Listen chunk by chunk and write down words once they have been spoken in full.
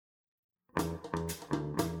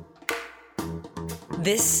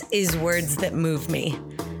This is Words That Move Me,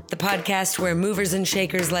 the podcast where movers and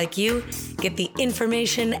shakers like you get the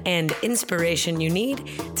information and inspiration you need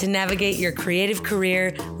to navigate your creative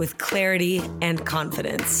career with clarity and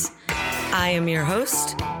confidence. I am your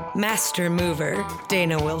host, Master Mover,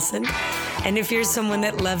 Dana Wilson. And if you're someone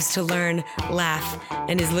that loves to learn, laugh,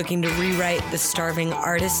 and is looking to rewrite the starving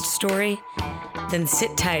artist story, then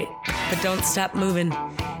sit tight, but don't stop moving,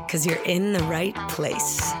 because you're in the right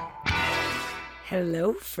place.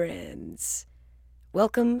 Hello, friends.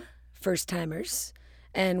 Welcome, first-timers,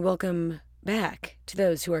 and welcome back to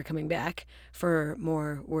those who are coming back for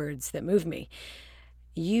more Words That Move Me.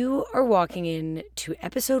 You are walking in to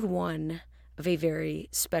episode 1 of a very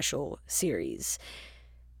special series.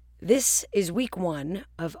 This is week 1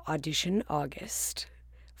 of Audition August.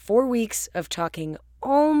 4 weeks of talking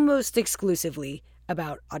almost exclusively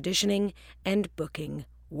about auditioning and booking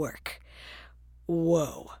work.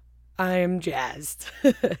 Whoa. I'm jazzed.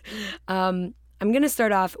 I'm going to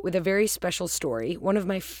start off with a very special story, one of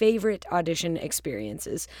my favorite audition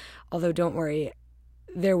experiences, although don't worry,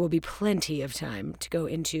 there will be plenty of time to go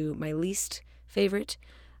into my least favorite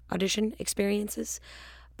audition experiences.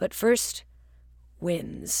 But first,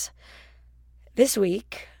 wins. This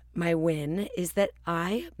week, my win is that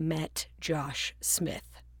I met Josh Smith.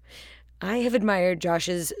 I have admired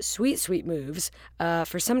Josh's sweet moves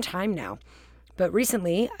for some time now. But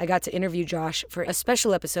recently, I got to interview Josh for a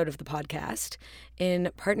special episode of the podcast in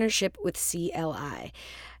partnership with CLI.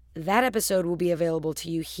 That episode will be available to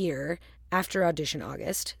you here after Audition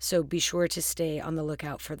August, so be sure to stay on the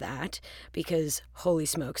lookout for that, because holy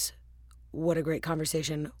smokes, what a great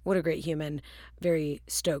conversation, what a great human. Very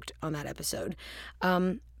stoked on that episode.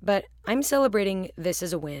 But I'm celebrating this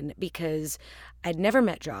as a win because I'd never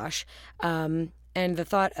met Josh, and the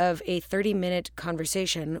thought of a 30-minute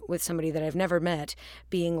conversation with somebody that I've never met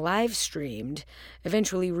being live streamed,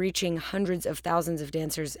 eventually reaching hundreds of thousands of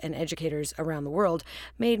dancers and educators around the world,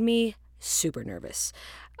 made me super nervous.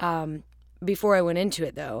 Before I went into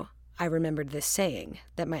it, though, I remembered this saying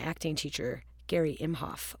that my acting teacher, Gary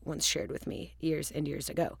Imhoff, once shared with me years and years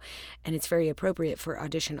ago. And it's very appropriate for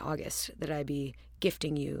Audition August that I be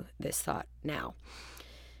gifting you this thought now.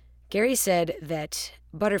 Gary said that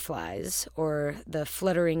butterflies, or the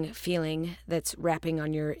fluttering feeling that's wrapping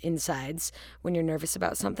on your insides when you're nervous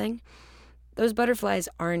about something, those butterflies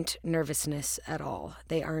aren't nervousness at all.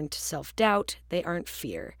 They aren't self-doubt. They aren't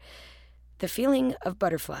fear. The feeling of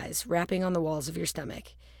butterflies wrapping on the walls of your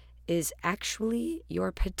stomach is actually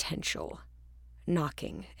your potential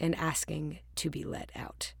knocking and asking to be let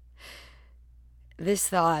out. This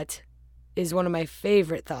thought is one of my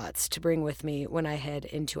favorite thoughts to bring with me when I head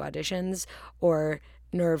into auditions or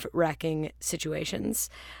nerve-wracking situations.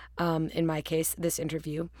 In my case, this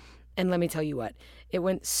interview. And let me tell you what, it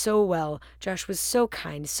went so well. Josh was so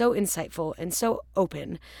kind, so insightful, and so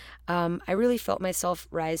open. I really felt myself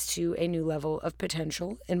rise to a new level of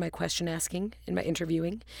potential in my question asking, in my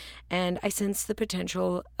interviewing, and I sensed the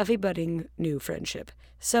potential of a budding new friendship.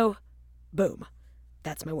 So, boom,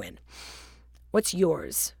 that's my win. What's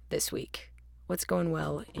yours this week? What's going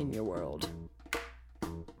well in your world?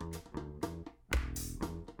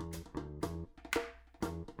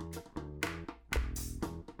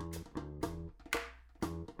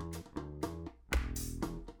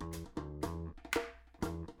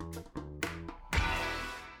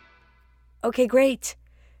 Okay, great.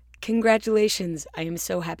 Congratulations. I am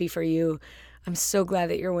so happy for you. I'm so glad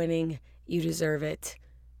that you're winning. You deserve it.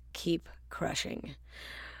 Keep crushing.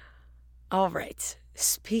 All right.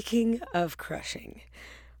 Speaking of crushing,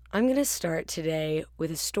 I'm going to start today with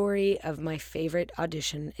a story of my favorite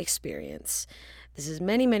audition experience. This is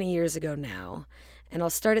many years ago now, and I'll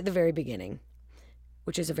start at the very beginning,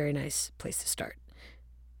 which is a very nice place to start.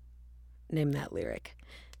 Name that lyric.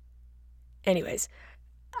 Anyways,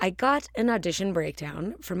 I got an audition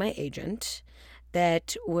breakdown from my agent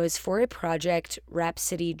that was for a project,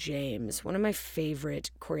 Rhapsody James, one of my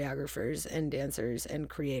favorite choreographers and dancers and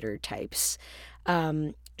creator types.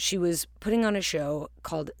 She was putting on a show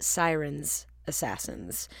called Sirens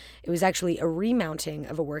Assassins. It was actually a remounting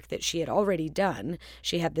of a work that she had already done.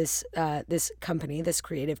 She had this company, this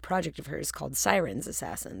creative project of hers called Sirens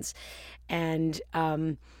Assassins. And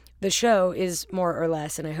the show is more or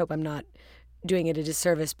less, and I hope I'm not doing it a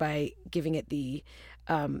disservice by giving it the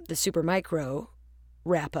super micro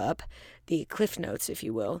wrap up, the cliff notes, if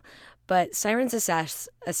you will. But Sirens Assassins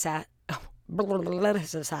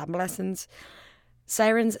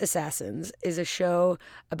is a show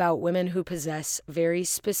about women who possess very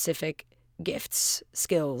specific gifts,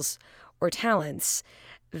 skills, or talents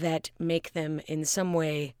that make them in some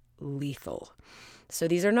way lethal. So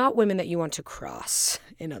these are not women that you want to cross,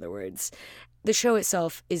 in other words. The show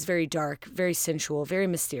itself is very dark, very sensual, very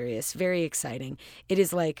mysterious, very exciting. It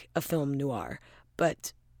is like a film noir,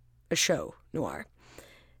 but a show noir.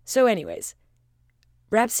 So anyways,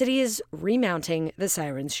 Rhapsody is remounting the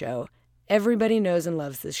Sirens show. Everybody knows and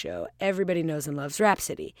loves this show. Everybody knows and loves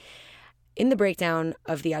Rhapsody. In the breakdown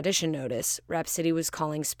of the audition notice, Rhapsody was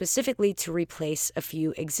calling specifically to replace a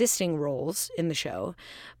few existing roles in the show,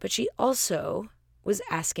 but she also was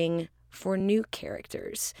asking for new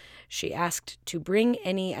characters. She asked to bring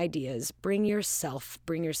any ideas, bring yourself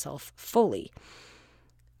fully.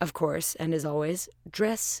 Of course, and as always,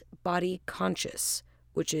 dress body conscious,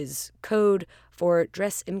 which is code for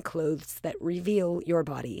dress in clothes that reveal your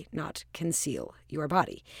body, not conceal your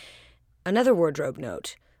body. Another wardrobe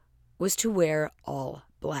note was to wear all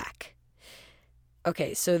black.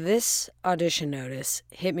 Okay, so this audition notice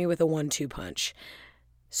hit me with a 1-2 punch.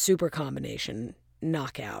 Super combination,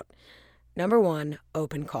 knockout. Number 1,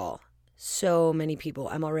 open call. So many people.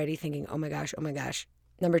 I'm already thinking, oh my gosh.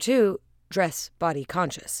 Number 2, dress body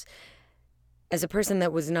conscious. As a person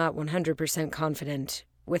that was not 100% confident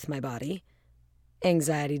with my body,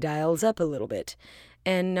 anxiety dials up a little bit.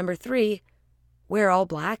 And number 3, wear all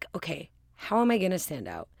black. Okay, how am I going to stand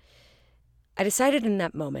out? I decided in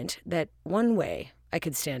that moment that one way I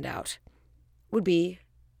could stand out would be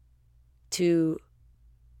to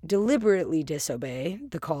deliberately disobey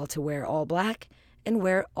the call to wear all black and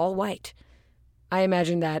wear all white. I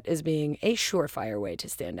imagine that as being a surefire way to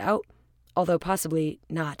stand out, although possibly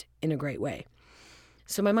not in a great way.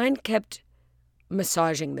 So my mind kept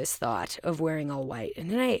massaging this thought of wearing all white,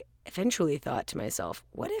 and then I eventually thought to myself,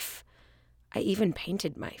 what if I even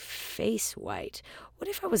painted my face white? What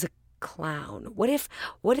if I was a clown? What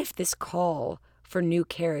if this call for new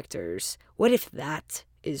characters, what if that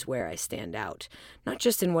is where I stand out? Not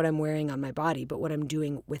just in what I'm wearing on my body, but what I'm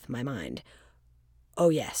doing with my mind. Oh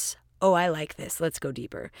yes. Oh, I like this. Let's go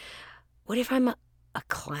deeper. What if I'm a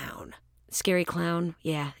clown? Scary clown?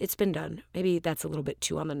 Yeah, it's been done. Maybe that's a little bit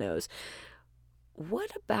too on the nose.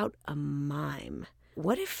 What about a mime?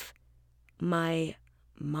 What if my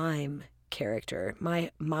mime character, my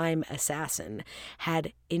mime assassin,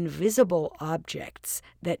 had invisible objects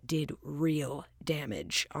that did real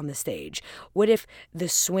damage on the stage? What if the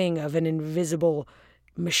swing of an invisible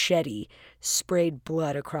machete sprayed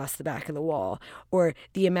blood across the back of the wall, or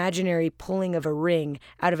the imaginary pulling of a ring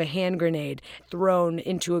out of a hand grenade thrown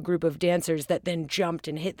into a group of dancers that then jumped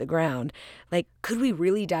and hit the ground? Like, could we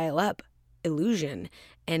really dial up illusion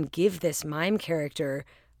and give this mime character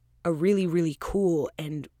a really, really cool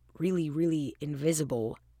and really, really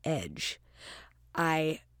invisible edge?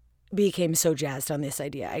 I became so jazzed on this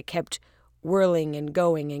idea. I kept whirling and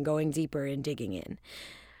going deeper and digging in.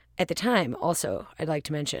 At the time, also, I'd like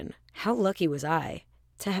to mention, how lucky was I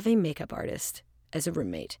to have a makeup artist as a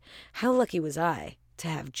roommate? How lucky was I to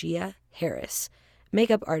have Gia Harris,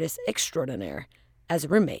 makeup artist extraordinaire, as a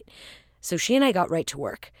roommate? So she and I got right to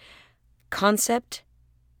work. Concept,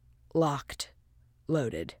 locked,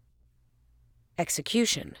 loaded.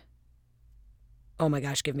 Execution. Oh my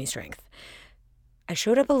gosh, give me strength. I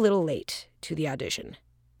showed up a little late to the audition.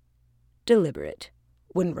 Deliberate.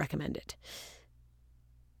 Wouldn't recommend it.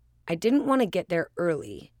 I didn't want to get there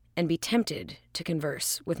early and be tempted to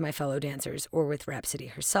converse with my fellow dancers or with Rhapsody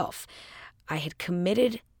herself. I had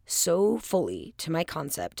committed so fully to my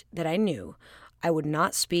concept that I knew I would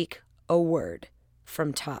not speak a word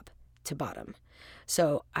from top to bottom.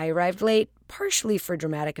 So I arrived late, partially for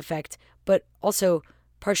dramatic effect, but also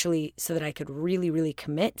partially so that I could really, really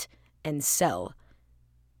commit and sell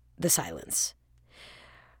the silence.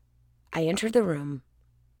 I entered the room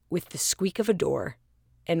with the squeak of a door,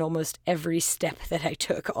 and almost every step that I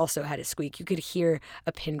took also had a squeak. You could hear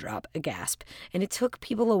a pin drop, a gasp, and it took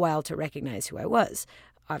people a while to recognize who I was.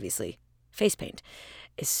 Obviously, face paint.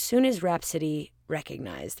 As soon as Rhapsody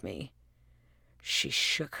recognized me, she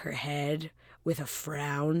shook her head with a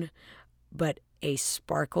frown, but a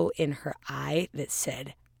sparkle in her eye that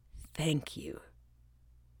said, "Thank you."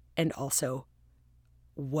 And also,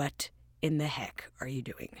 "What in the heck are you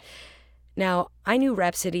doing?" Now, I knew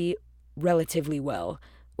Rhapsody relatively well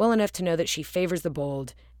enough to know that she favors the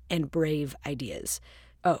bold and brave ideas.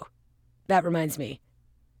 Oh, that reminds me.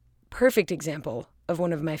 Perfect example of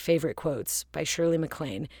one of my favorite quotes by Shirley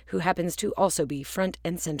MacLaine, who happens to also be front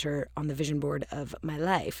and center on the vision board of my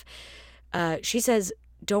life. She says,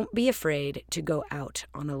 "Don't be afraid to go out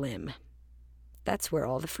on a limb. That's where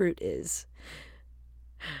all the fruit is."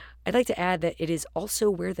 I'd like to add that it is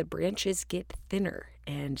also where the branches get thinner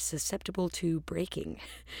and susceptible to breaking.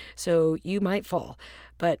 So you might fall,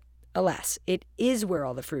 but Alas, it is where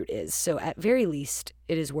all the fruit is, so at very least,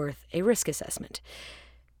 it is worth a risk assessment.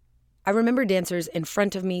 I remember dancers in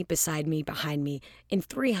front of me, beside me, behind me, in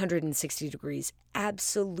 360 degrees,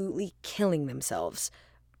 absolutely killing themselves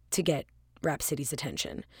to get Rhapsody's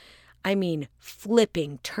attention. I mean,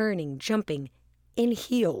 flipping, turning, jumping, in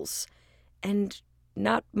heels, and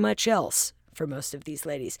not much else for most of these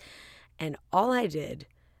ladies. And all I did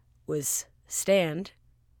was stand,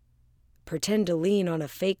 pretend to lean on a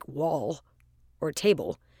fake wall or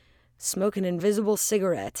table, smoke an invisible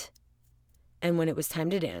cigarette, and when it was time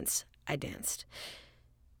to dance, I danced.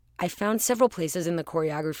 I found several places in the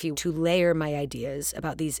choreography to layer my ideas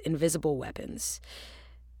about these invisible weapons.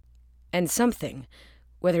 And something,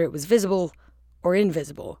 whether it was visible or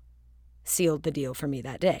invisible, sealed the deal for me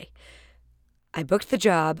that day. I booked the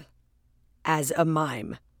job as a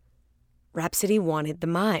mime. Rhapsody wanted the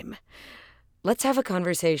mime. Let's have a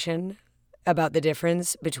conversation about the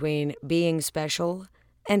difference between being special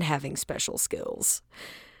and having special skills.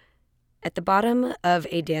 At the bottom of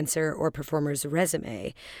a dancer or performer's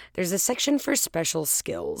resume, there's a section for special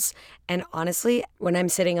skills. And honestly, when I'm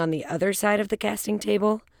sitting on the other side of the casting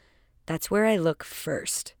table, that's where I look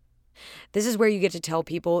first. This is where you get to tell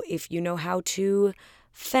people if you know how to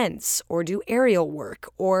fence or do aerial work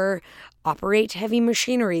or operate heavy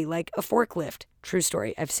machinery like a forklift. True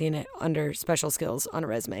story. I've seen it under special skills on a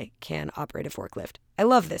resume. Can operate a forklift. I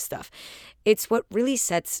love this stuff. It's what really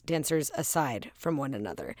sets dancers aside from one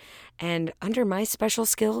another. And under my special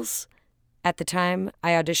skills, at the time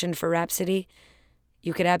I auditioned for Rhapsody,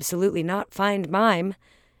 you could absolutely not find mime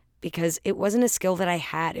because it wasn't a skill that I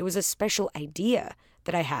had. It was a special idea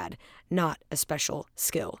that I had, not a special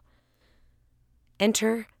skill.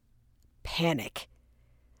 Enter panic.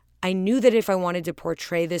 I knew that if I wanted to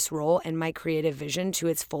portray this role and my creative vision to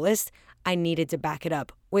its fullest, I needed to back it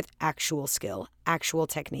up with actual skill, actual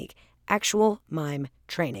technique, actual mime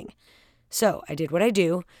training. So I did what I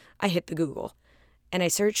do. I hit the Google, and I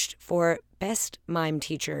searched for best mime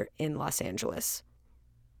teacher in Los Angeles.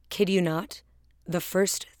 Kid you not, the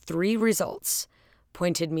first 3 results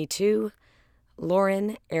pointed me to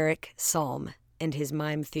Lauren Eric Salm and his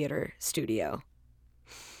mime theater studio.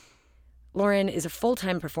 Lauren is a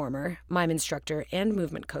full-time performer, mime instructor, and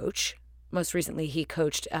movement coach. Most recently, he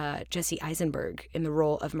coached Jesse Eisenberg in the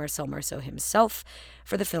role of Marcel Marceau himself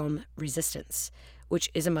for the film Resistance, which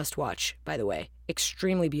is a must-watch, by the way.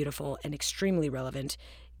 Extremely beautiful and extremely relevant,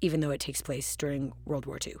 even though it takes place during World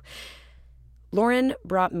War II. Lauren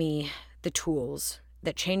brought me the tools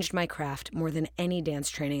that changed my craft more than any dance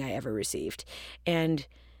training I ever received, and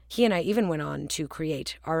he and I even went on to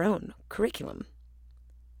create our own curriculum,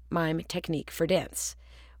 Mime Technique for Dance,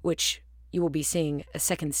 which you will be seeing a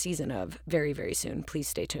second season of very, very soon. Please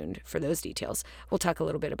stay tuned for those details. We'll talk a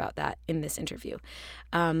little bit about that in this interview.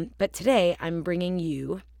 But today I'm bringing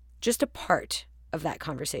you just a part of that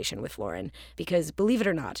conversation with Lauren because, believe it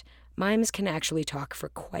or not, mimes can actually talk for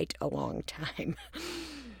quite a long time.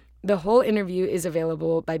 The whole interview is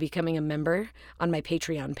available by becoming a member on my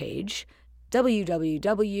Patreon page,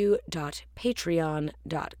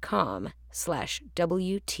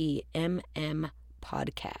 www.patreon.com/WTMM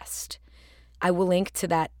podcast. I will link to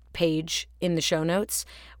that page in the show notes,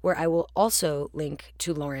 where I will also link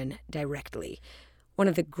to Lauren directly. One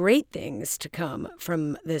of the great things to come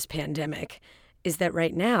from this pandemic is that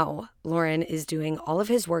right now, Lauren is doing all of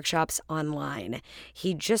his workshops online.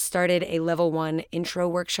 He just started a level 1 intro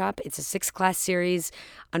workshop. It's a 6-class series.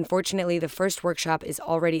 Unfortunately, the first workshop is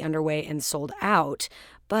already underway and sold out.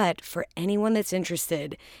 But for anyone that's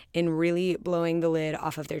interested in really blowing the lid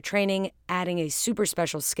off of their training, adding a super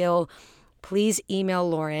special skill, please email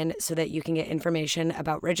Lauren so that you can get information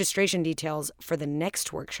about registration details for the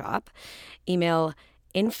next workshop. Email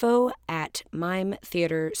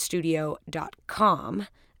info@mimetheaterstudio.com.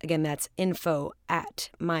 Again, that's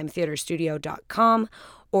info@mimetheaterstudio.com,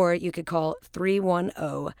 or you could call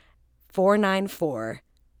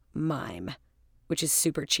 310-494-MIME, which is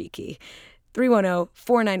super cheeky.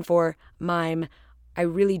 310-494-MIME. I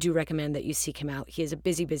really do recommend that you seek him out. He is a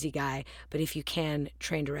busy, busy guy, but if you can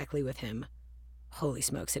train directly with him, holy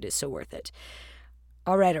smokes, it is so worth it.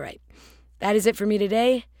 All right. That is it for me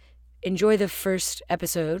today. Enjoy the first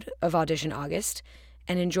episode of Audition August,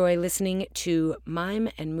 and enjoy listening to mime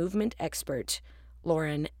and movement expert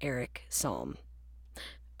Lauren Eric Salm.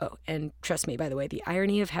 Oh, and trust me, by the way, the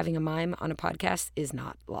irony of having a mime on a podcast is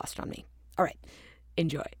not lost on me. All right,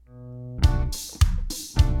 enjoy.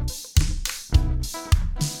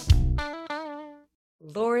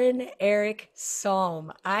 Lauren Lauren Eric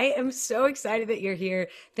Salm. I am so excited that you're here.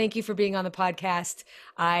 Thank you for being on the podcast.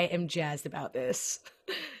 I am jazzed about this.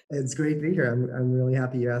 It's great to be here. I'm really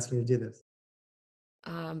happy you asked me to do this.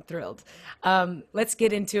 I'm thrilled. Let's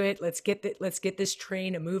get into it. Let's get this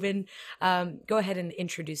train a moving. Go ahead and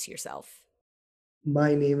introduce yourself.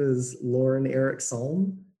 My name is Lauren Eric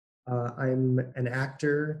Salm. I'm an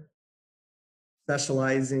actor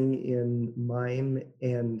specializing in mime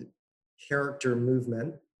and character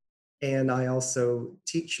movement, and I also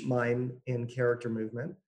teach mime and character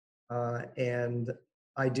movement. And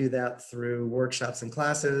I do that through workshops and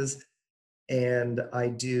classes, and I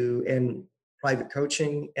do and private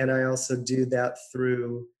coaching, and I also do that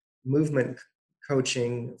through movement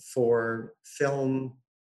coaching for film,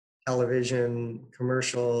 television,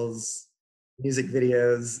 commercials, music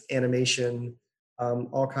videos, animation,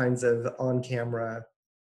 all kinds of on-camera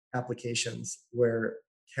applications where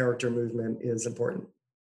character movement is important.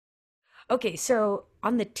 Okay, so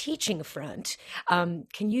on the teaching front, can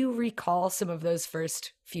you recall some of those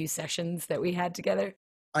first few sessions that we had together?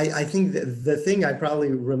 I think that the thing I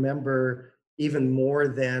probably remember even more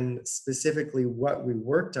than specifically what we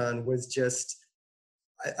worked on was just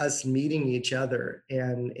us meeting each other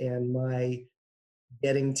and my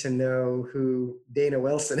getting to know who Dana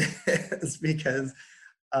Wilson is because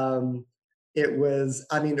um, it was,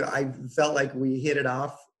 I mean, I felt like we hit it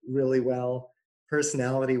off really well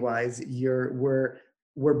personality wise. We're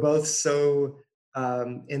both so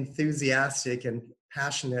enthusiastic and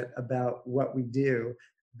passionate about what we do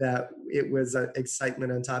that it was an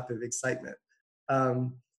excitement on top of excitement.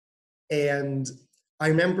 Um, and I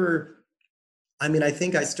remember, I mean, I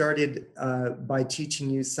think I started by teaching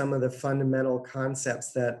you some of the fundamental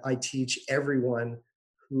concepts that I teach everyone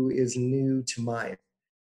who is new to mime.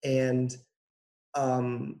 And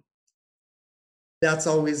um, that's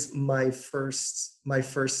always my first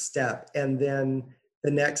step. And then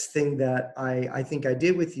the next thing that I think I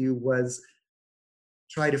did with you was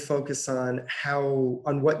try to focus on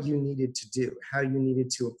what you needed to do, how you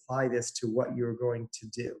needed to apply this to what you were going to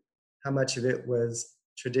do. How much of it was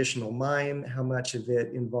traditional mime, how much of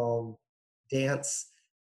it involved dance,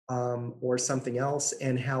 or something else,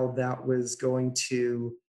 and how that was going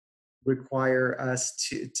to require us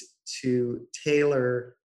to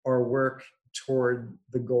tailor our work toward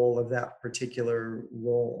the goal of that particular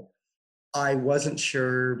role. I wasn't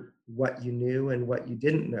sure what you knew and what you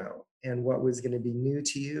didn't know, and what was going to be new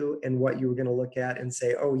to you, and what you were going to look at and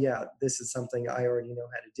say, oh, yeah, this is something I already know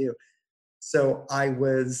how to do. So I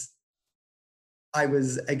was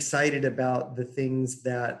excited about the things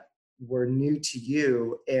that were new to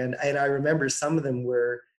you. And I remember some of them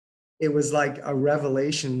were, it was like a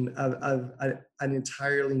revelation of an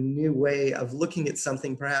entirely new way of looking at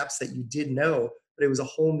something perhaps that you did know, but it was a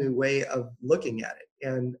whole new way of looking at it.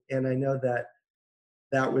 And I know that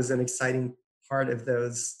that was an exciting part of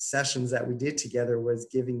those sessions that we did together, was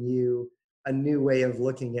giving you a new way of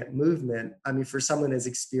looking at movement. I mean, for someone as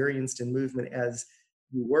experienced in movement as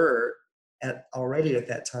you were already at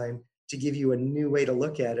that time, to give you a new way to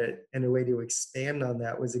look at it and a way to expand on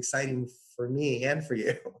that was exciting for me and for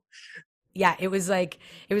you. Yeah, it was like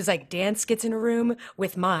dance gets in a room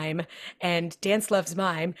with mime and dance loves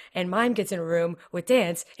mime and mime gets in a room with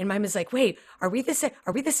dance and mime is like, "Wait, are we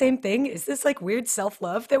the same thing? Is this like weird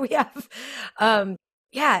self-love that we have?" Um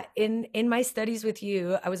yeah, in my studies with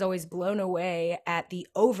you, I was always blown away at the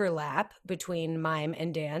overlap between mime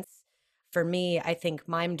and dance. For me, I think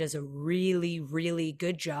mime does a really, really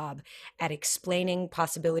good job at explaining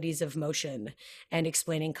possibilities of motion and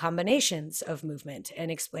explaining combinations of movement and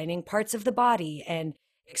explaining parts of the body and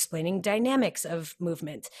explaining dynamics of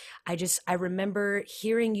movement. I remember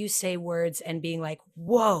hearing you say words and being like,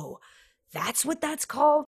 whoa, that's what that's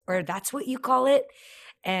called, or that's what you call it.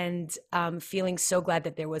 And feeling so glad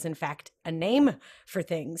that there was, in fact, a name for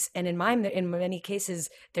things. And in mine, in many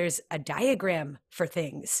cases, there's a diagram for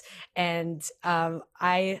things. And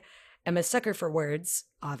I am a sucker for words,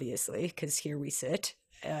 obviously, because here we sit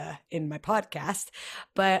in my podcast,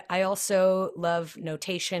 but I also love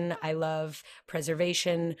notation. I love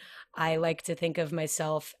preservation. I like to think of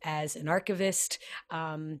myself as an archivist.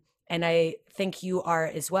 And I think you are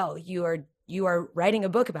as well. You are writing a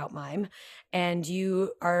book about mime, and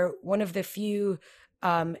you are one of the few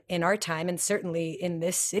in our time, and certainly in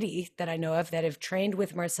this city that I know of, that have trained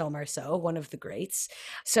with Marcel Marceau, one of the greats.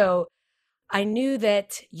 So I knew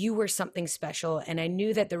that you were something special, and I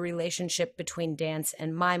knew that the relationship between dance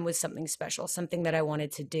and mime was something special, something that I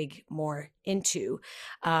wanted to dig more into.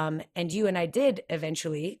 And you and I did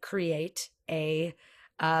eventually create a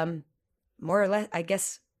more or less, I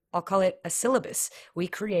guess, I'll call it a syllabus. We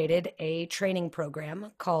created a training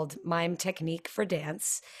program called Mime Technique for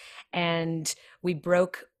Dance, and we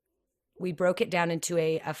broke it down into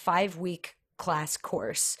a 5 week class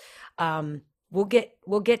course. We'll get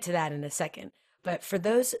to that in a second. But for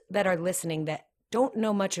those that are listening that don't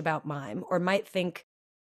know much about mime or might think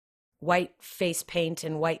white face paint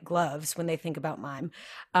and white gloves when they think about mime,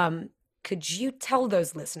 could you tell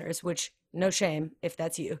those listeners, which no shame if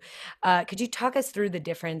that's you, could you talk us through the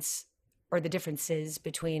difference or the differences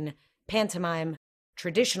between pantomime,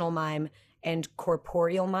 traditional mime, and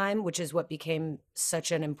corporeal mime, which is what became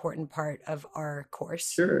such an important part of our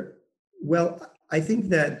course? Sure. Well, I think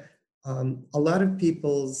that a lot of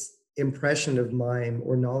people's impression of mime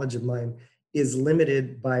or knowledge of mime is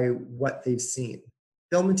limited by what they've seen.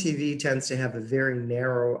 Film and TV tends to have a very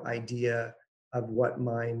narrow idea of what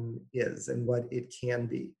mime is and what it can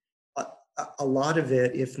be. A lot of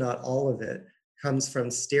it, if not all of it, comes from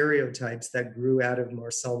stereotypes that grew out of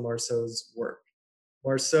Marcel Marceau's work.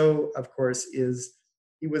 Marceau, of course,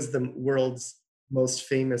 he was the world's most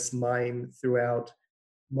famous mime throughout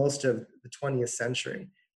most of the 20th century,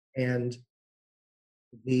 and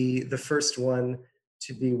the first one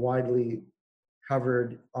to be widely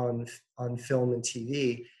covered on film and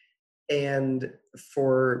TV. And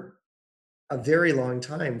for a very long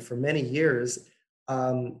time, for many years,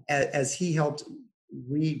 as he helped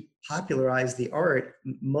repopularize the art,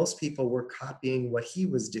 most people were copying what he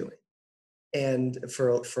was doing, and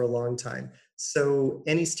for a long time. So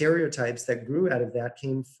any stereotypes that grew out of that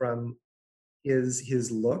came from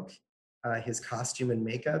his look, his costume and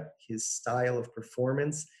makeup, his style of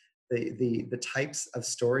performance, the types of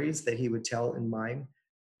stories that he would tell in mime.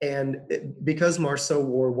 And because Marceau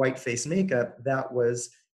wore white face makeup, that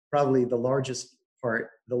was probably the largest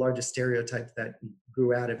part, the largest stereotype that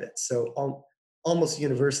grew out of it. So almost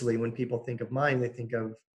universally, when people think of mime, they think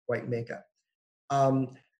of white makeup.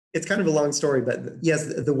 Um, it's kind of a long story, but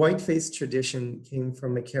yes, the white face tradition came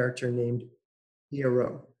from a character named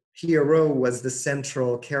Pierrot. Pierrot was the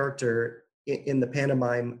central character in the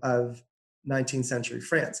pantomime of 19th century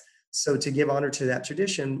France. So to give honor to that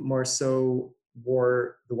tradition, Marceau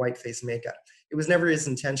wore the whiteface makeup. It was never his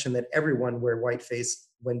intention that everyone wear whiteface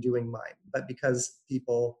when doing mime, but because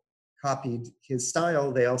people copied his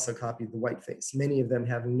style, they also copied the whiteface, many of them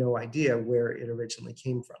having no idea where it originally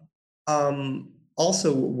came from.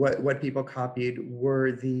 Also, what people copied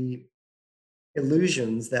were the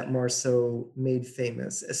illusions that Marceau made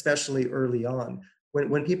famous, especially early on.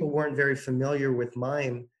 When people weren't very familiar with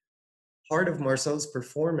mime, part of Marceau's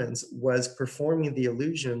performance was performing the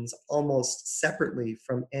illusions almost separately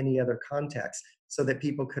from any other context so that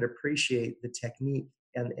people could appreciate the technique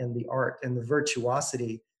and the art and the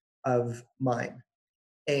virtuosity of mime.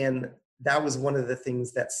 And that was one of the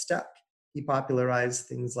things that stuck. He popularized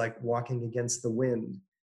things like walking against the wind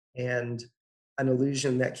and an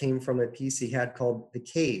illusion that came from a piece he had called The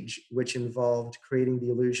Cage, which involved creating the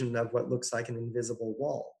illusion of what looks like an invisible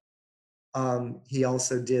wall. He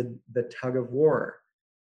also did the tug of war,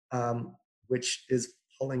 which is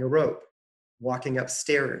pulling a rope, walking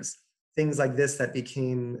upstairs, things like this that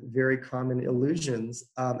became very common illusions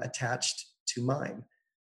attached to mime.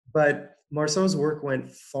 But Marceau's work went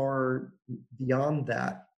far beyond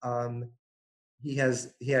that. He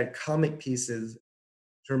had comic pieces,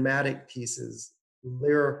 dramatic pieces,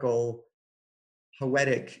 lyrical,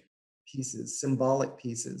 poetic pieces, symbolic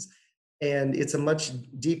pieces. And it's a much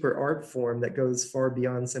deeper art form that goes far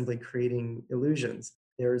beyond simply creating illusions.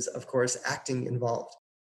 There's, of course, acting involved.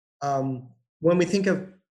 When we think of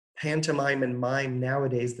pantomime and mime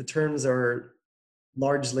nowadays, the terms are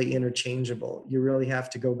largely interchangeable. You really have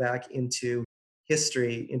to go back into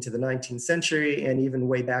history, into the 19th century, and even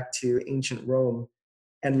way back to ancient Rome,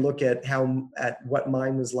 and look at what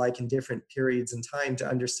mime was like in different periods in time to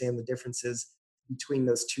understand the differences between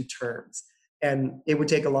those two terms. And it would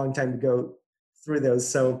take a long time to go through those.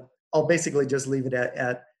 So I'll basically just leave it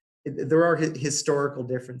at there are historical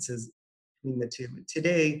differences between the two.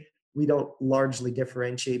 Today, we don't largely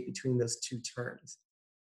differentiate between those two terms.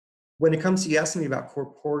 When it comes to, you asked me about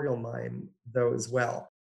corporeal mime, though, as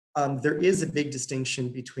well. There is a big distinction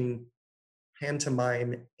between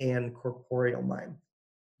pantomime and corporeal mime.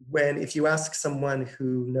 If you ask someone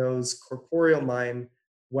who knows corporeal mime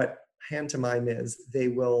what pantomime is, they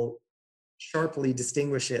will sharply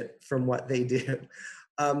distinguish it from what they do.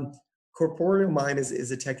 Corporeal mime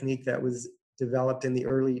is a technique that was developed in the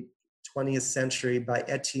early 20th century by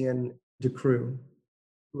Etienne Decroux,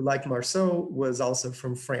 who, like Marceau, was also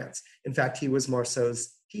from France. In fact, he was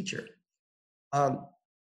Marceau's teacher.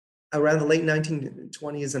 Around the late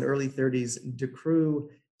 1920s and early 30s, Decroux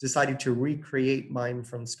decided to recreate mime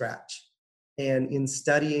from scratch. And in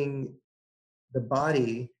studying the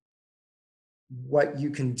body, what you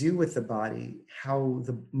can do with the body, how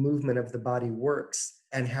the movement of the body works,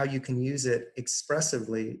 and how you can use it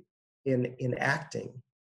expressively in acting,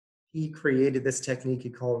 he created this technique he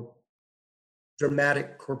called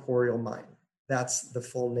dramatic corporeal mime. That's the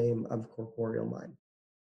full name of corporeal mime.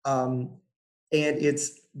 Um, and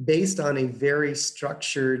it's based on a very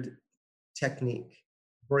structured technique,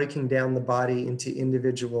 breaking down the body into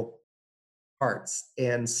individual parts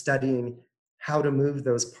and studying how to move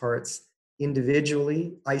those parts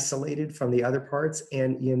individually, isolated from the other parts,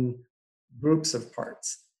 and in groups of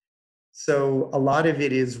parts. So a lot of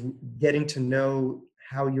it is getting to know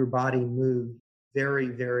how your body moves very,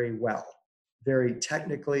 very well, very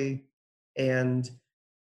technically, and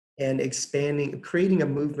expanding, creating a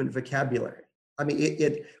movement vocabulary. I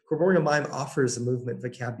mean, corporeal mime offers a movement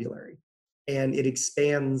vocabulary, and it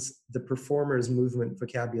expands the performer's movement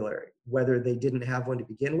vocabulary, whether they didn't have one to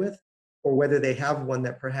begin with, or whether they have one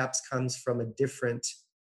that perhaps comes from a different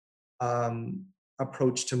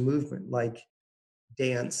approach to movement, like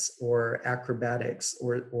dance or acrobatics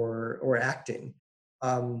or acting.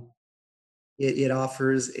 Um, it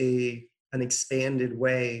offers an expanded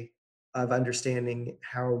way of understanding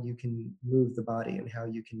how you can move the body and how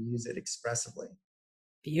you can use it expressively.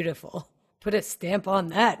 Beautiful. Put a stamp on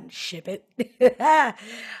that and ship it.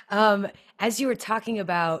 As you were talking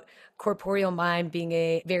about corporeal mime being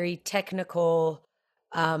a very technical,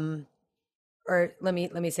 or let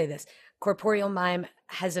me say this: corporeal mime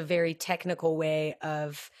has a very technical way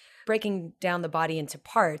of breaking down the body into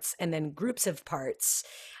parts and then groups of parts.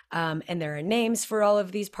 And there are names for all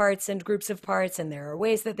of these parts and groups of parts, and there are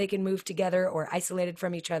ways that they can move together or isolated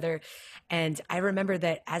from each other. And I remember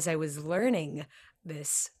that as I was learning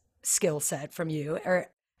this skill set from you,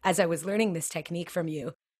 or as I was learning this technique from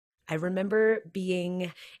you, I remember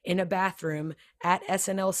being in a bathroom at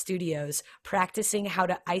SNL Studios practicing how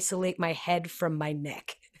to isolate my head from my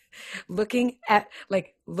neck. Looking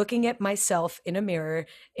at myself in a mirror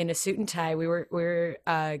in a suit and tie. We were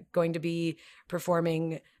going to be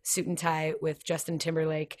performing Suit and Tie with Justin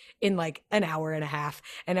Timberlake in like an hour and a half,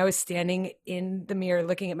 and I was standing in the mirror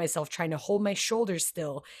looking at myself, trying to hold my shoulders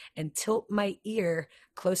still and tilt my ear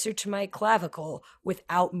closer to my clavicle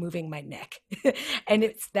without moving my neck. And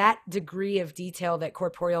it's that degree of detail that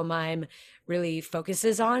corporeal mime really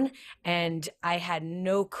focuses on, and I had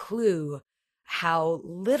no clue how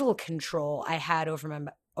little control I had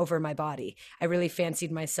over my body. I really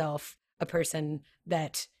fancied myself a person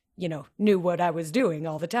that, knew what I was doing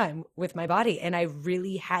all the time with my body. And I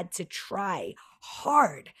really had to try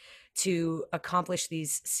hard to accomplish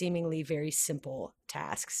these seemingly very simple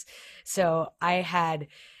tasks. So I had,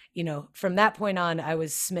 from that point on, I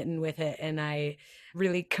was smitten with it, and I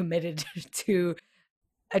really committed to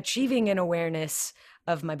achieving an awareness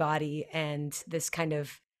of my body and this kind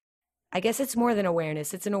of, I guess it's more than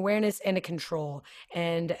awareness. It's an awareness and a control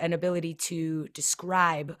and an ability to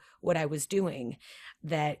describe what I was doing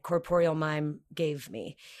that corporeal mime gave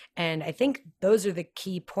me. And I think those are the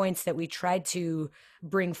key points that we tried to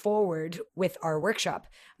bring forward with our workshop,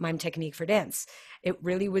 Mime Technique for Dance. It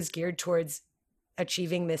really was geared towards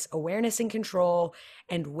achieving this awareness and control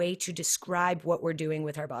and way to describe what we're doing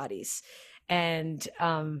with our bodies. And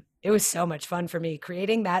it was so much fun for me.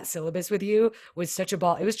 Creating that syllabus with you was such a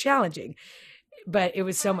ball. It was challenging, but it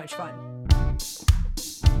was so much fun.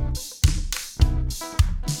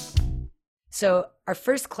 So our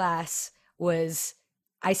first class was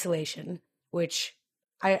isolation, which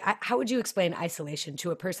how would you explain isolation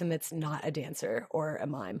to a person that's not a dancer or a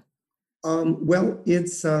mime? Well,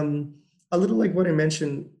 it's a little like what I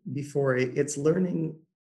mentioned before. It's learning.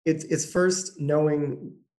 It's first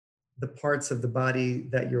knowing the parts of the body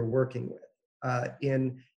that you're working with.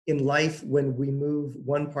 In life, when we move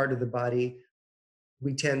one part of the body,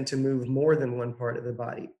 we tend to move more than one part of the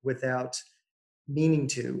body without meaning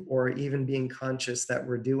to, or even being conscious that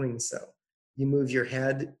we're doing so. You move your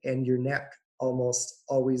head, and your neck almost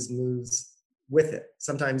always moves with it.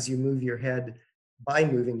 Sometimes you move your head by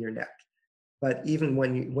moving your neck. But even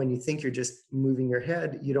when you think you're just moving your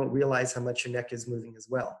head, you don't realize how much your neck is moving as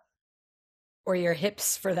well. Or your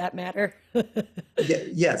hips, for that matter.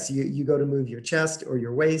 Yes, you go to move your chest or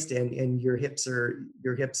your waist, and your hips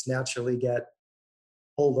naturally get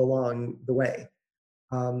pulled along the way.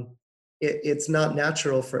 It's not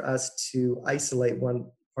natural for us to isolate one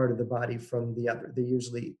part of the body from the other. There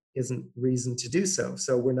usually isn't reason to do so,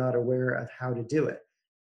 so we're not aware of how to do it.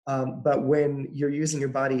 But when you're using your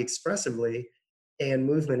body expressively, and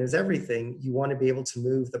movement is everything, you want to be able to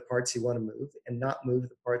move the parts you want to move and not move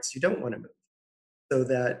the parts you don't want to move. so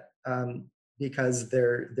that because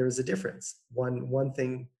there's a difference. One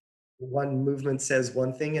movement says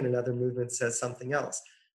one thing and another movement says something else.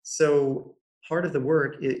 So part of the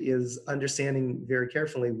work is understanding very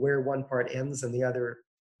carefully where one part ends and the other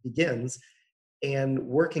begins, and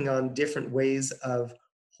working on different ways of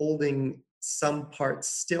holding some parts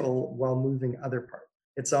still while moving other parts.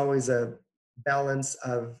 It's always a balance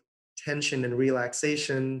of tension and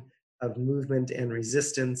relaxation, of movement and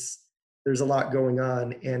resistance. There's a lot going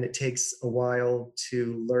on, and it takes a while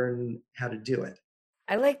to learn how to do it.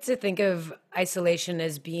 I like to think of isolation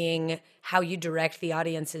as being how you direct the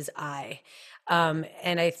audience's eye.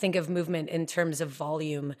 And I think of movement in terms of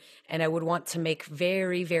volume. And I would want to make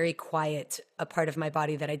very, very quiet a part of my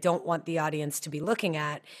body that I don't want the audience to be looking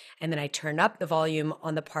at. And then I turn up the volume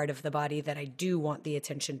on the part of the body that I do want the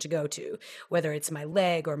attention to go to, whether it's my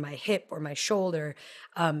leg or my hip or my shoulder.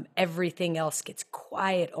 Everything else gets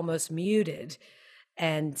quiet, almost muted.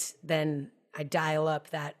 And then I dial up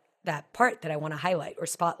that part that I want to highlight or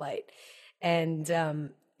spotlight. And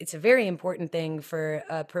it's a very important thing for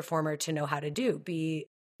a performer to know how to do, be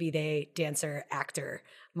they dancer, actor,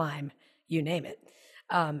 mime, you name it.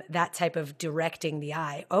 That type of directing the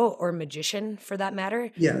eye. Oh, or magician for that matter.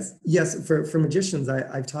 Yes. For magicians,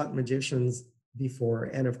 I've taught magicians before,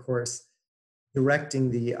 and of course, directing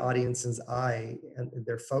the audience's eye and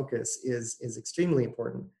their focus is extremely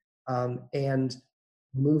important. And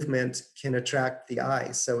movement can attract the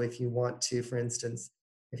eye. So if you want to, for instance,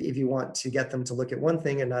 if you want to get them to look at one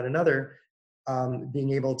thing and not another,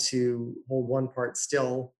 being able to hold one part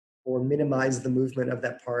still or minimize the movement of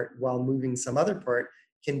that part while moving some other part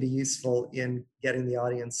can be useful in getting the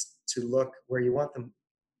audience to look where you want them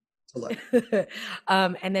to look.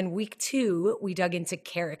 And then week 2, we dug into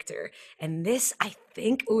character. And this, I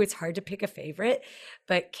think, it's hard to pick a favorite,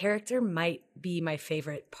 but character might be my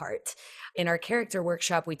favorite part. In our character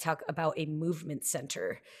workshop, we talk about a movement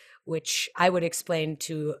center, which I would explain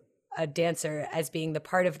to a dancer as being the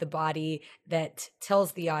part of the body that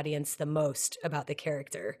tells the audience the most about the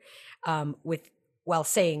character, while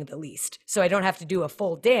saying the least. So I don't have to do a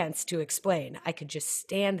full dance to explain. I could just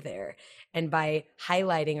stand there. And by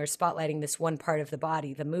highlighting or spotlighting this one part of the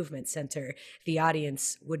body, the movement center, the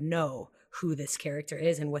audience would know who this character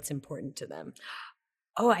is and what's important to them.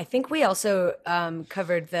 Oh, I think we also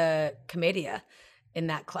covered the commedia in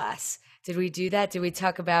that class. Did we do that? Did we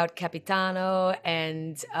talk about Capitano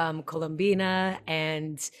and Colombina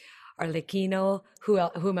and Arlecchino? Who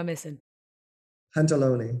am I missing?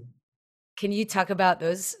 Pantalone. Can you talk about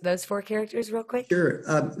those 4 characters real quick? Sure.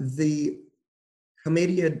 The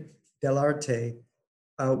Commedia dell'arte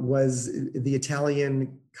was the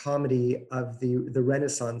Italian comedy of the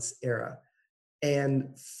Renaissance era.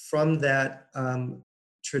 And from that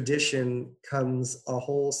tradition comes a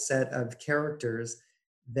whole set of characters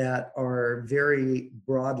that are very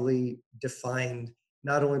broadly defined,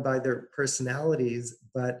 not only by their personalities,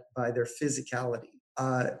 but by their physicality.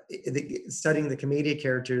 Studying the commedia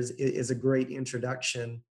characters is a great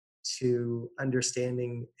introduction to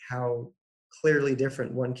understanding how clearly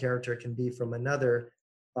different one character can be from another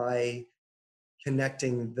by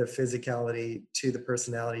connecting the physicality to the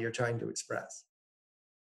personality you're trying to express.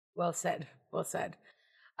 Well said. Well said.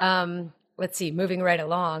 Let's see, moving right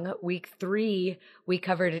along, week 3, we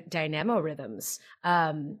covered dynamo rhythms.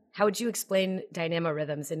 How would you explain dynamo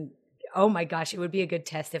rhythms? And oh my gosh, it would be a good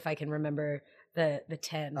test if I can remember the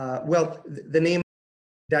 10. Well, the name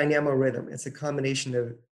dynamo rhythm, it's a combination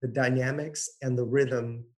of the dynamics and the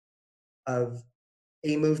rhythm of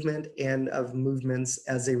a movement and of movements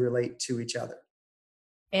as they relate to each other.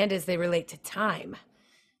 And as they relate to time,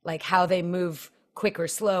 like how they move quick or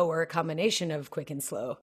slow, or a combination of quick and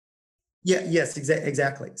slow. Yes,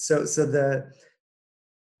 exactly. So the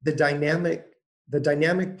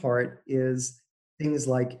dynamic part is things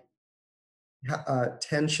like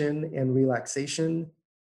tension and relaxation,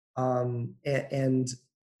 and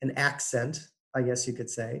an accent, I guess you could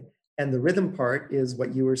say. And the rhythm part is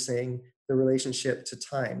what you were saying, the relationship to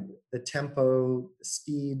time, the tempo, the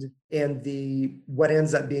speed, and what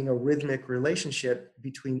ends up being a rhythmic relationship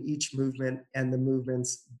between each movement and the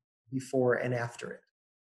movements before and after it.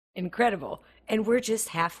 Incredible. And we're just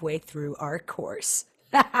halfway through our course.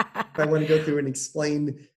 I want to go through and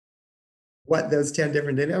explain what those 10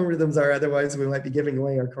 different dynamic rhythms are. Otherwise, we might be giving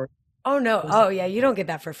away our course. Oh, no. Oh, yeah. You don't get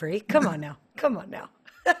that for free. Come on now. Come on now.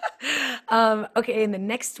 Okay. In the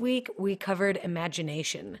next week, we covered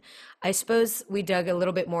imagination. I suppose we dug a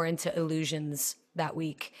little bit more into illusions that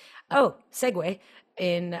week. Oh, segue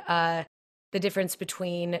in the difference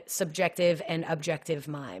between subjective and objective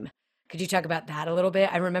mime. Could you talk about that a little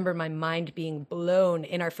bit? I remember my mind being blown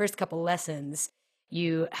in our first couple lessons.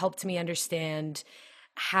 You helped me understand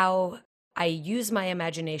how I use my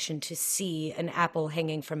imagination to see an apple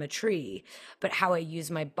hanging from a tree, but how I use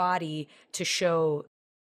my body to show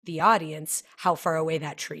the audience how far away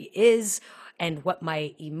that tree is and what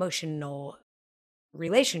my emotional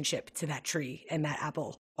relationship to that tree and that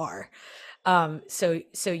apple are. So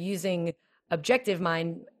using objective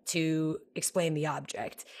mind to explain the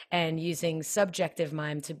object and using subjective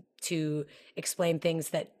mind to explain things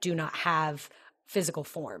that do not have physical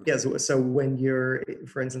form. Yes. So when you're,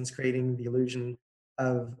 for instance, creating the illusion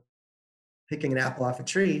of picking an apple off a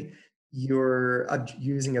tree, you're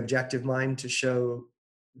using objective mind to show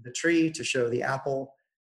the tree, to show the apple,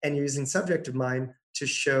 and you're using subjective mind to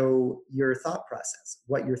show your thought process,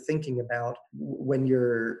 what you're thinking about when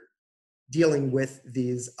you're dealing with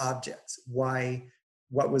these objects. Why,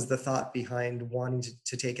 what was the thought behind wanting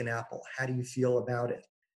to take an apple? How do you feel about it?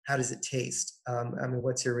 How does it taste?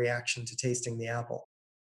 What's your reaction to tasting the apple?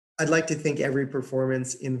 I'd like to think every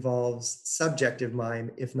performance involves subjective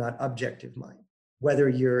mind, if not objective mind. Whether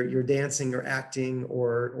you're dancing or acting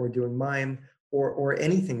or doing mime or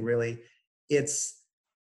anything really, it's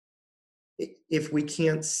if we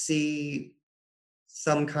can't see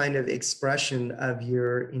some kind of expression of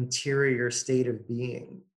your interior state of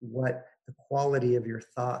being, what the quality of your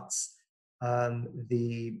thoughts,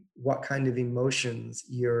 the what kind of emotions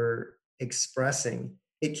you're expressing,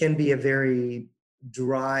 it can be a very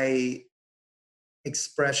dry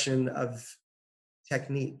expression of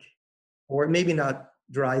technique, or maybe not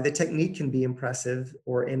dry. The technique can be impressive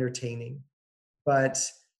or entertaining, but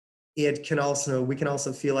it can also, we can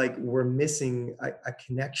also feel like we're missing a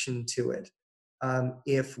connection to it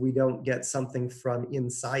if we don't get something from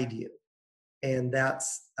inside you. And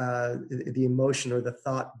that's the emotion or the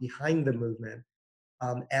thought behind the movement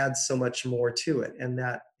adds so much more to it. And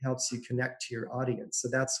that helps you connect to your audience. So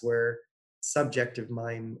that's where subjective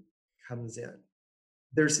mind comes in.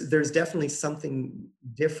 There's definitely something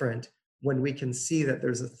different when we can see that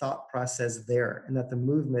there's a thought process there and that the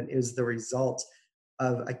movement is the result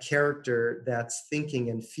of a character that's thinking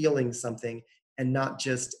and feeling something and not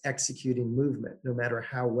just executing movement, no matter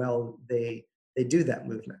how well they do that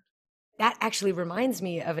movement. That actually reminds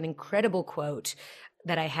me of an incredible quote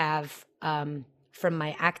that I have from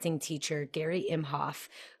my acting teacher, Gary Imhoff,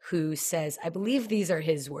 who says, I believe these are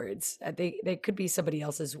his words. They could be somebody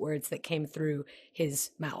else's words that came through his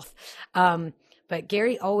mouth. But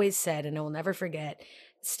Gary always said, and I will never forget,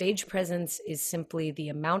 stage presence is simply the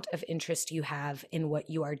amount of interest you have in what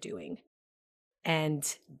you are doing. And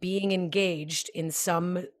being engaged in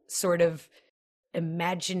some sort of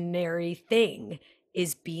imaginary thing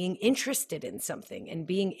is being interested in something, and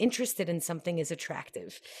being interested in something is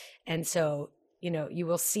attractive. And so, you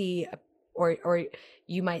will see, or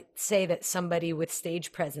you might say that somebody with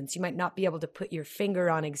stage presence, you might not be able to put your finger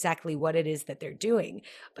on exactly what it is that they're doing,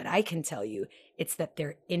 but I can tell you it's that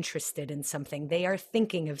they're interested in something. They are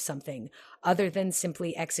thinking of something other than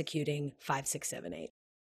simply executing 5, 6, 7, 8.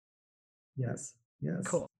 Yes. Yes.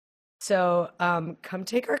 Cool. So, come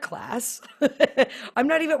take our class.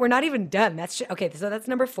 We're not even done. Okay. So that's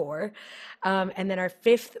number 4. And then our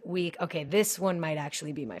 5th week. Okay. This one might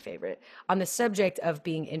actually be my favorite on the subject of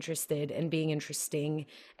being interested and being interesting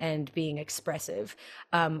and being expressive.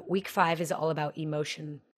 Week 5 is all about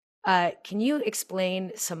emotion. Can you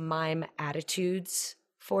explain some mime attitudes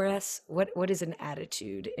for us? What is an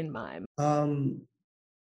attitude in mime?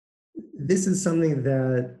 This is something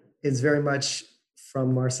that is very much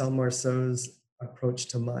from Marcel Marceau's approach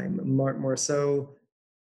to mime. Marceau,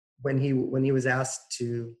 when he was asked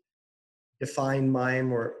to define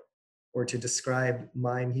mime or to describe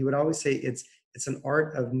mime, he would always say it's an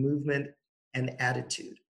art of movement and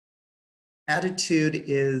attitude. Attitude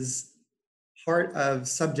is part of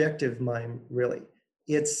subjective mime, really.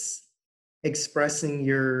 It's expressing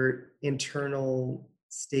your internal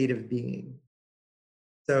state of being.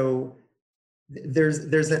 So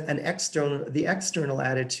there's an external, the external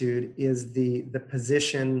attitude is the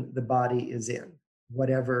position the body is in,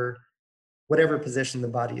 whatever position the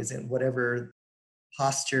body is in, whatever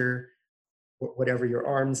posture, whatever your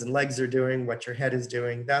arms and legs are doing, what your head is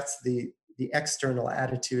doing. That's the external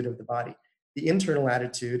attitude of the body. The internal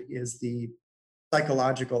attitude is the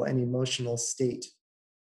psychological and emotional state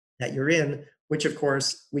that you're in, which of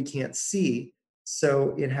course we can't see.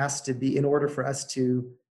 So it has to be, in order for us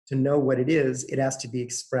to know what it is, it has to be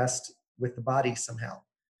expressed with the body somehow.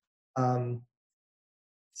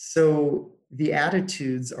 So the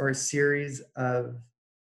attitudes are a series of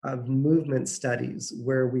movement studies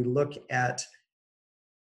where we look at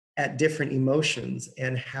different emotions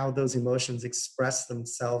and how those emotions express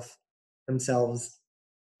themselves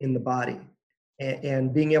in the body.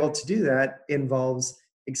 And being able to do that involves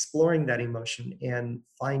exploring that emotion and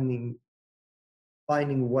finding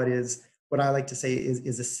what I like to say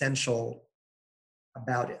is essential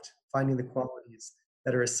about it, finding the qualities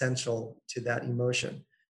that are essential to that emotion.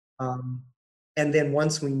 Um, and then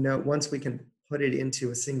once we can put it into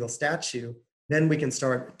a single statue, then we can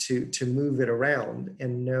start to move it around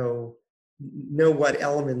and know what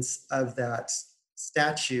elements of that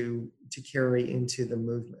statue to carry into the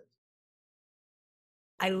movement.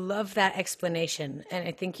 I love that explanation. And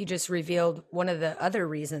I think you just revealed one of the other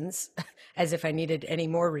reasons, as if I needed any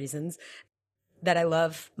more reasons, that I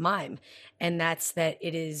love mime. And that's that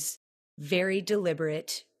it is very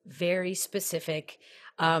deliberate, very specific.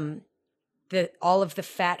 Um, all of the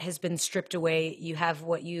fat has been stripped away. You have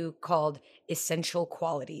what you called essential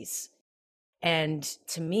qualities. And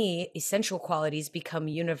to me, essential qualities become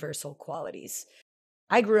universal qualities.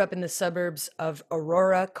 I grew up in the suburbs of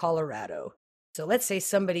Aurora, Colorado. So let's say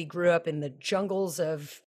somebody grew up in the jungles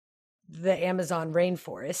of the Amazon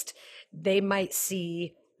rainforest. They might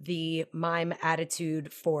see the mime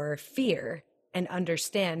attitude for fear and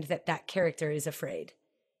understand that that character is afraid.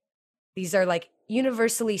 These are like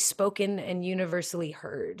universally spoken and universally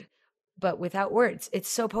heard, but without words. It's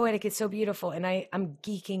so poetic. It's so beautiful. And I'm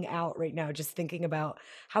geeking out right now just thinking about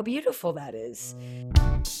how beautiful that is.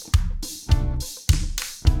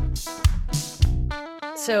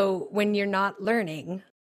 So when you're not learning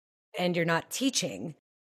and you're not teaching,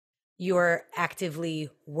 you're actively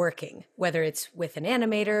working, whether it's with an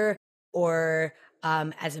animator or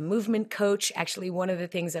as a movement coach. Actually, one of the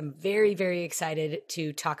things I'm very, very excited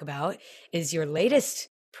to talk about is your latest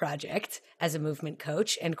project as a movement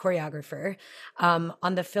coach and choreographer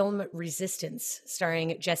on the film Resistance,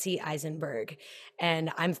 starring Jesse Eisenberg.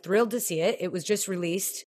 And I'm thrilled to see it. It was just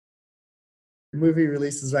released. Movie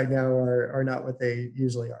releases right now are not what they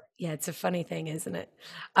usually are. Yeah, it's a funny thing, isn't it?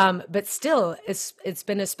 But still, it's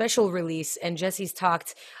been a special release, and Jesse's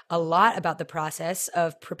talked a lot about the process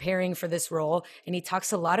of preparing for this role, and he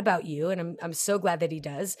talks a lot about you, and I'm so glad that he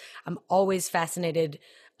does. I'm always fascinated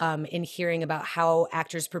in hearing about how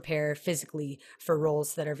actors prepare physically for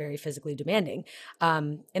roles that are very physically demanding.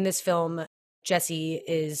 In this film, Jesse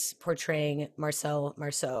is portraying Marcel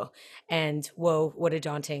Marceau, and whoa, what a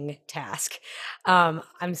daunting task.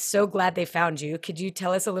 I'm so glad they found you. Could you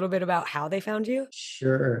tell us a little bit about how they found you?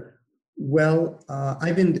 Sure. Well,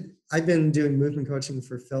 I've been doing movement coaching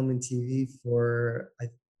for film and TV for I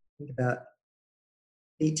think about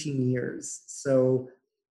 18 years. So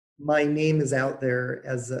my name is out there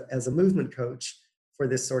as a movement coach for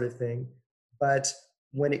this sort of thing. But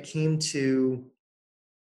when it came to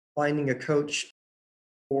finding a coach,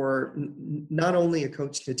 or not only a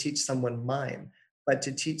coach to teach someone mime, but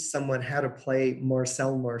to teach someone how to play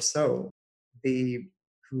Marcel Marceau, the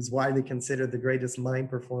who's widely considered the greatest mime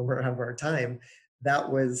performer of our time,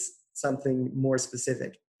 that was something more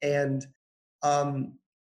specific. And um,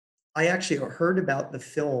 I actually heard about the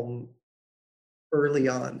film early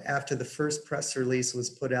on, after the first press release was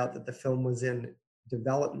put out that the film was in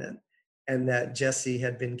development and that Jesse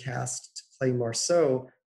had been cast to play Marceau.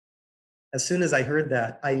 As soon as I heard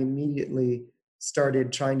that, I immediately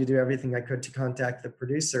started trying to do everything I could to contact the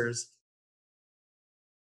producers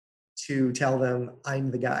to tell them I'm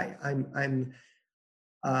the guy.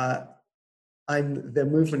 Uh, I'm the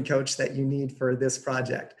movement coach that you need for this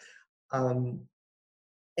project. Um,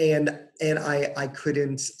 and I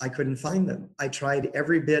couldn't find them. I tried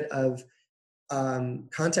every bit of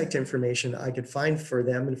contact information I could find for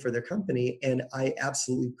them and for their company, and I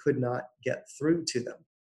absolutely could not get through to them.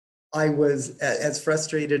 I was as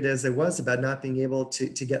frustrated as I was about not being able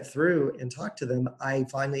to get through and talk to them. I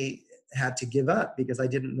finally had to give up because I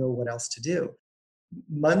didn't know what else to do.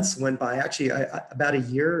 Months went by. Actually, about a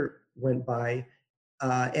year went by,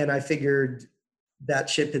 and I figured that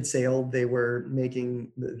ship had sailed. They were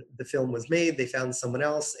making the film was made. They found someone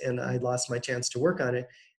else, and I lost my chance to work on it.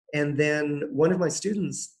 And then one of my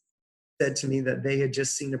students said to me that they had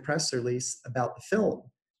just seen a press release about the film,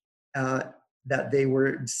 uh, that they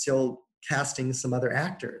were still casting some other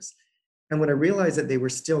actors. And when I realized that they were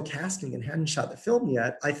still casting and hadn't shot the film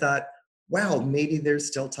yet, I thought, wow, maybe there's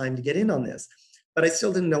still time to get in on this. But I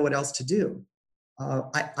still didn't know what else to do.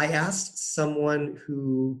 I asked someone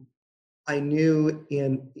who I knew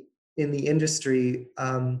in the industry,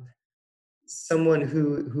 someone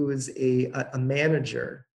who is a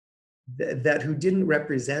manager that who didn't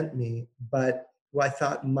represent me, but who I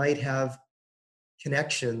thought might have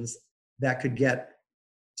connections that could get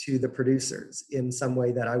to the producers in some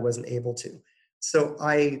way that I wasn't able to. So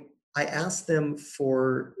I asked them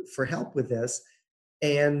for help with this,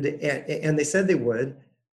 and they said they would.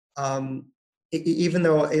 Um, even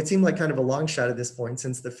though it seemed like kind of a long shot at this point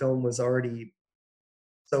since the film was already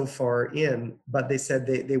so far in, but they said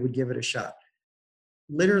they would give it a shot.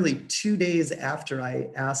 Literally 2 days after I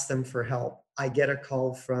asked them for help, I get a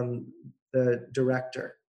call from the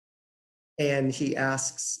director, and he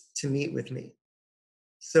asks to meet with me.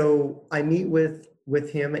 So I meet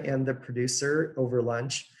with him and the producer over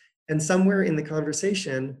lunch, and somewhere in the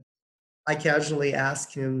conversation, I casually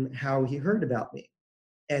ask him how he heard about me,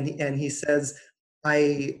 and he says,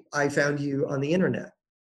 I found you on the internet."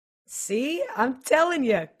 See, I'm telling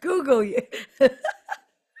you, Google you.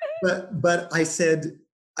 But I said,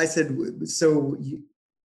 "So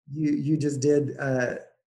you just did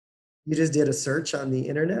you just did a search on the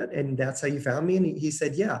internet and that's how you found me?" And he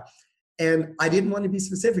said, "Yeah." And I didn't want to be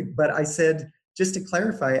specific, but I said, just to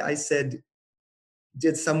clarify, I said,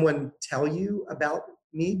 "Did someone tell you about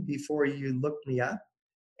me before you looked me up?"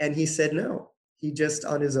 And he said, "No. He just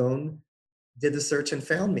on his own did the search and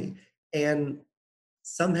found me." And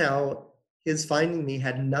somehow his finding me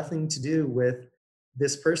had nothing to do with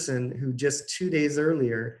this person who just 2 days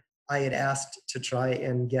earlier I had asked to try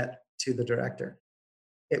and get to the director.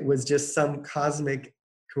 It was just some cosmic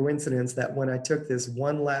coincidence that when I took this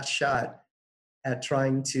one last shot at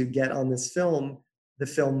trying to get on this film, the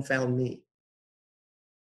film found me.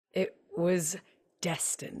 It was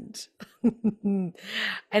destined. And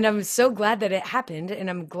I'm so glad that it happened. And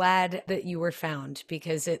I'm glad that you were found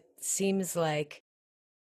because it seems like,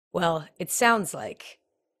 well, it sounds like,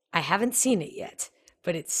 I haven't seen it yet,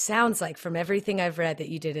 but it sounds like from everything I've read that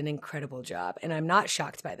you did an incredible job. And I'm not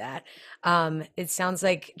shocked by that. It sounds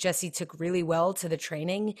like Jesse took really well to the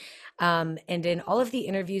training. And in all of the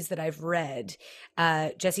interviews that I've read,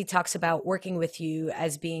 Jesse talks about working with you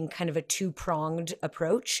as being kind of a two-pronged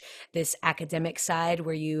approach, this academic side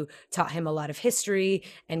where you taught him a lot of history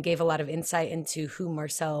and gave a lot of insight into who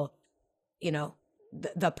Marcel, you know,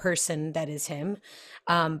 the person that is him.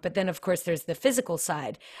 But then, of course, there's the physical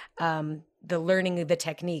side, the learning the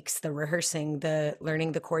techniques, the rehearsing, the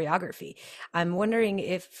learning the choreography. I'm wondering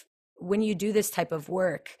if, when you do this type of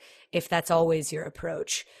work, if that's always your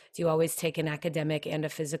approach. Do you always take an academic and a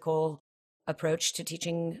physical approach to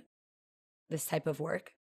teaching this type of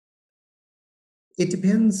work? It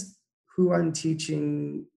depends who I'm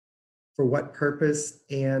teaching, for what purpose,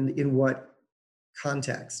 and in what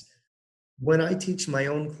context. When I teach my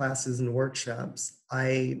own classes and workshops,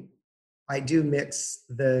 I do mix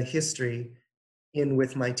the history in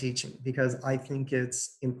with my teaching because I think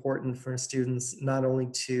it's important for students not only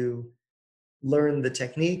to learn the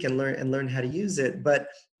technique and learn how to use it, but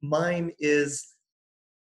mime is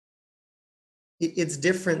it's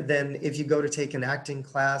different than if you go to take an acting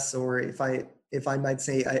class, or if I might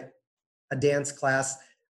say a dance class.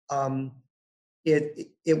 Um, it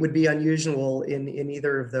would be unusual in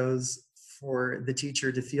either of those for the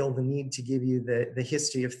teacher to feel the need to give you the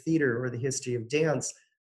history of theater or the history of dance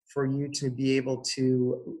for you to be able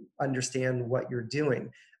to understand what you're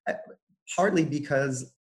doing. Uh, Partly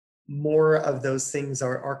because more of those things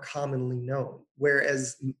are commonly known,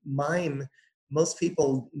 whereas mime, most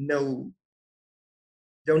people don't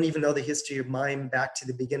even know the history of mime back to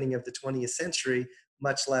the beginning of the 20th century,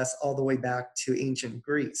 much less all the way back to ancient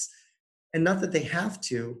Greece. And not that they have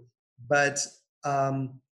to, but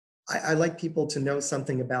um, I like people to know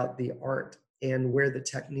something about the art and where the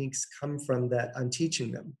techniques come from that I'm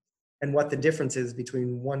teaching them, and what the difference is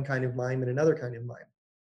between one kind of mime and another kind of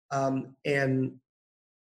mime. And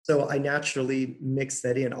so I naturally mix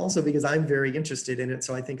that in. Also because I'm very interested in it,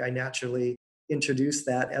 so I think I naturally introduce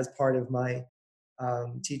that as part of my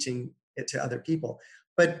teaching it to other people.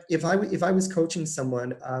 But if I was coaching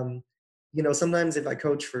someone, sometimes if I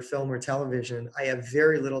coach for film or television, I have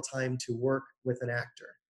very little time to work with an actor.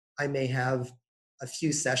 I may have a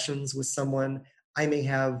few sessions with someone. I may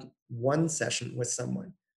have one session with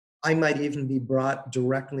someone. I might even be brought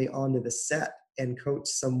directly onto the set and coach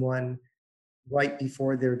someone right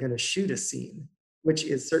before they're going to shoot a scene, which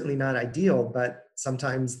is certainly not ideal, but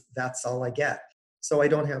sometimes that's all I get. So I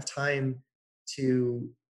don't have time to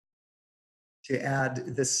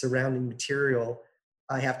add this surrounding material.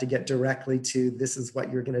 I have to get directly to, this is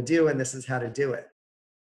what you're going to do and this is how to do it.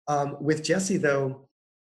 With Jesse, though,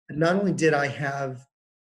 not only did I have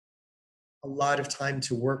a lot of time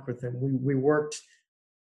to work with him, we worked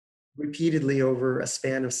repeatedly over a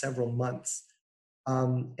span of several months.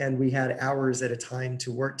 And we had hours at a time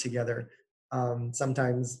to work together,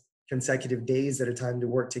 sometimes consecutive days at a time to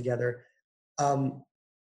work together. Um,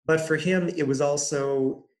 but for him, it was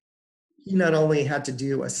also, he not only had to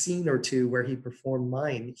do a scene or two where he performed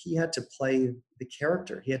mime, he had to play the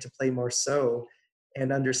character. He had to play Marceau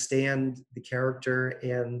and understand the character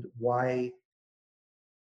and why.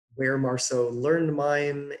 where Marceau learned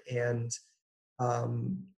mime and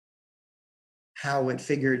um, how it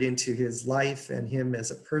figured into his life and him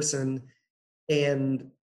as a person. And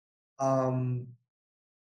um,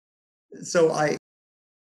 so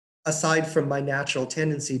aside from my natural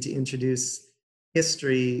tendency to introduce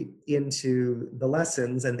history into the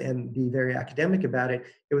lessons and be very academic about it,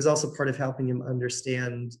 it was also part of helping him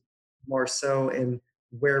understand Marceau and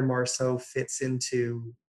where Marceau fits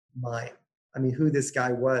into mime. I mean, who this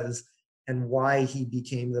guy was and why he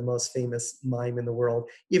became the most famous mime in the world,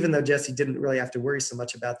 even though Jesse didn't really have to worry so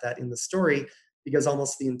much about that in the story, because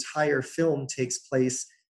almost the entire film takes place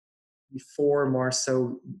before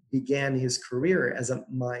Marceau began his career as a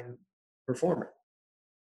mime performer.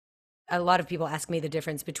 A lot of people ask me the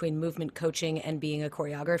difference between movement coaching and being a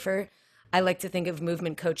choreographer. I like to think of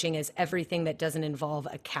movement coaching as everything that doesn't involve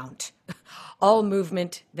a count. All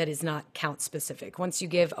movement that is not count specific. Once you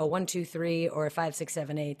give a 1, 2, 3 or a 5, 6,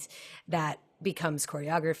 7, 8, that becomes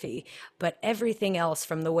choreography. But everything else,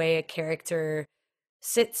 from the way a character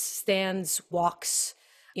sits, stands, walks,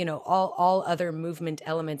 all other movement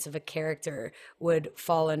elements of a character would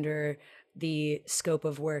fall under the scope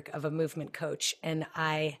of work of a movement coach. And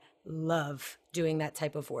I love doing that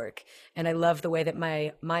type of work. And I love the way that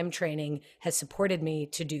my mime training has supported me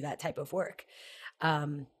to do that type of work.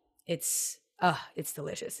 It's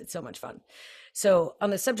delicious. It's so much fun. So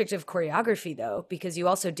on the subject of choreography, though, because you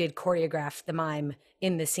also did choreograph the mime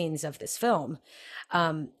in the scenes of this film,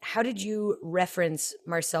 how did you reference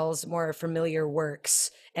Marcel's more familiar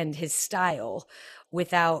works and his style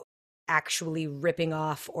without actually ripping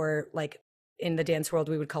off, or like in the dance world,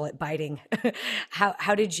 we would call it biting?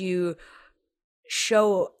 How did you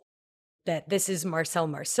show that this is Marcel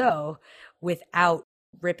Marceau without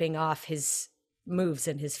ripping off his moves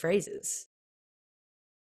and his phrases?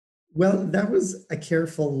 Well, that was a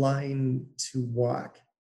careful line to walk.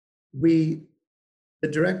 The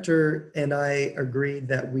director and I agreed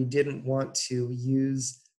that we didn't want to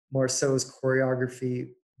use Marceau's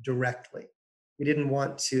choreography directly. We didn't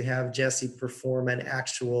want to have Jesse perform an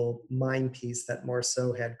actual mime piece that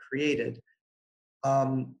Marceau had created,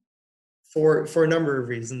 um, for a number of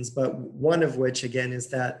reasons, but one of which, again, is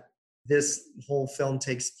that this whole film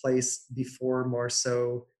takes place before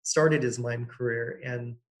Marceau started his mime career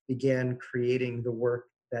and began creating the work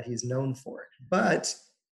that he's known for. But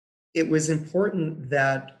it was important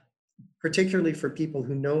that, particularly for people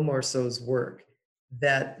who know Marceau's work,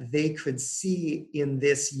 that they could see in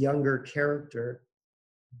this younger character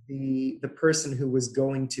the person who was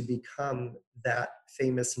going to become that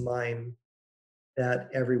famous mime that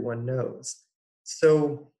everyone knows.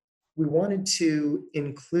 So we wanted to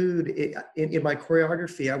include in my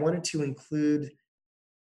choreography, I wanted to include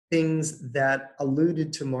things that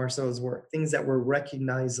alluded to Marceau's work, things that were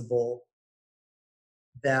recognizable,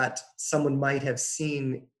 that someone might have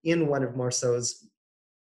seen in one of Marceau's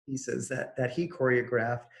pieces that he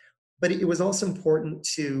choreographed. But it was also important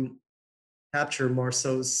to capture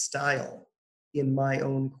Marceau's style in my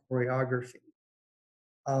own choreography.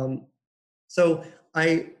 Um, so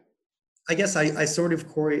I guess I sort of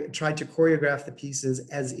tried to choreograph the pieces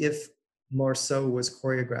as if Marceau was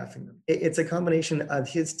choreographing them. It's a combination of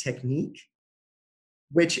his technique,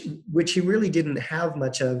 which he really didn't have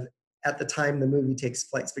much of at the time the movie takes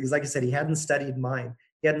place, because like I said, he hadn't studied mime.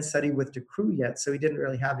 He hadn't studied with Ducreux yet, so he didn't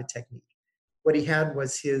really have a technique. What he had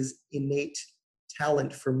was his innate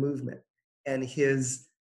talent for movement and his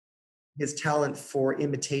talent for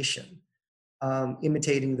imitation.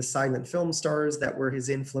 Imitating the silent film stars that were his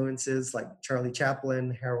influences, like Charlie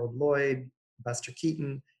Chaplin, Harold Lloyd, Buster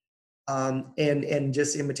Keaton, and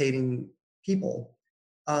just imitating people.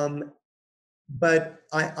 But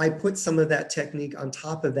I put some of that technique on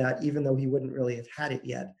top of that, even though he wouldn't really have had it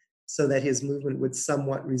yet, so that his movement would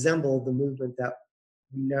somewhat resemble the movement that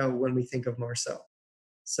we know when we think of Marceau.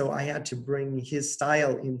 So I had to bring his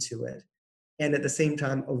style into it, and at the same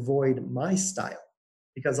time avoid my style,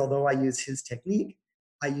 because although I use his technique,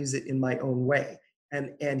 I use it in my own way.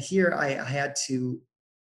 And here I had to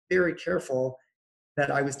be very careful that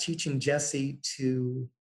I was teaching Jesse to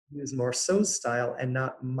use Marceau's style and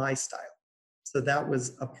not my style. So that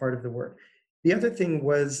was a part of the work. The other thing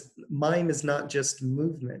was, mime is not just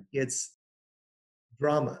movement, it's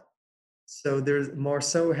drama. So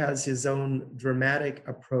Marceau has his own dramatic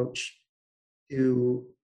approach to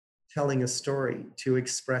telling a story, to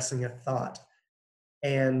expressing a thought.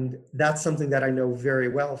 And that's something that I know very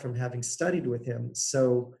well from having studied with him.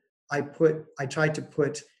 So I tried to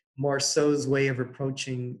put Marceau's way of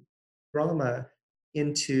approaching drama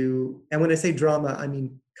into, and when I say drama, I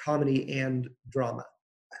mean comedy and drama.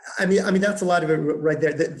 I mean that's a lot of it right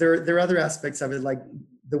there. There are other aspects of it, like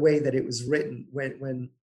the way that it was written. When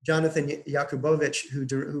Jonathan Yakubovich, who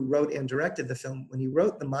wrote and directed the film, when he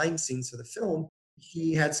wrote the mime scenes for the film,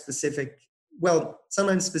 he had specific, well,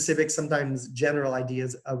 sometimes specific, sometimes general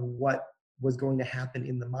ideas of what was going to happen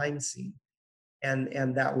in the mime scene,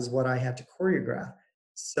 and that was what I had to choreograph.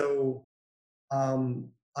 So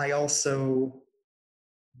I also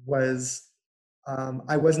was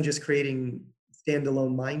I wasn't just creating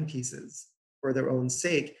standalone mime pieces for their own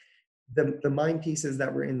sake. The mime pieces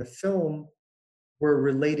that were in the film were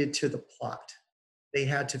related to the plot. They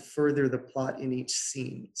had to further the plot in each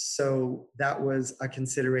scene. So that was a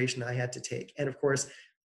consideration I had to take. And of course,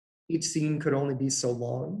 each scene could only be so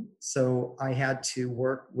long. So I had to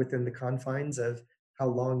work within the confines of how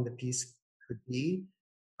long the piece could be.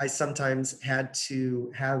 I sometimes had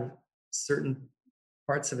to have certain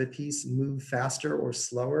parts of a piece move faster or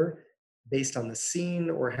slower based on the scene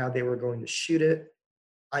or how they were going to shoot it.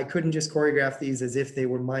 I couldn't just choreograph these as if they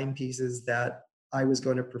were mime pieces that I was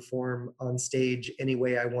going to perform on stage any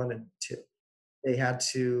way I wanted to. They had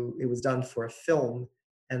to, it was done for a film,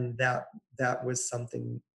 and that was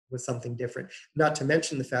something different. Not to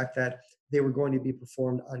mention the fact that they were going to be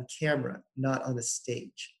performed on camera, not on a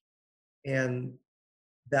stage. And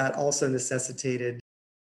that also necessitated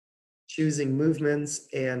choosing movements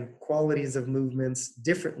and qualities of movements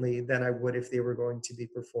differently than I would if they were going to be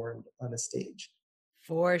performed on a stage.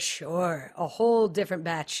 For sure. A whole different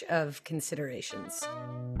batch of considerations.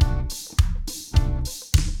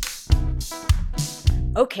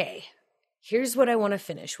 Okay, here's what I want to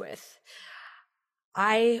finish with.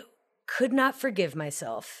 I could not forgive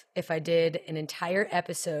myself if I did an entire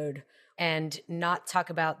episode and not talk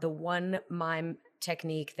about the one mime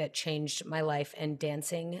technique that changed my life and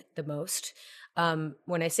dancing the most.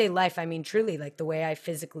 When I say life, I mean truly like the way I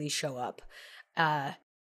physically show up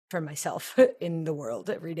for myself in the world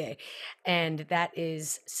every day. And that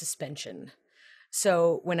is suspension.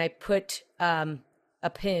 So when I put a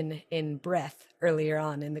pin in breath earlier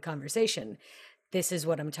on in the conversation, this is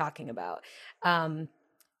what I'm talking about.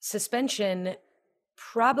 Suspension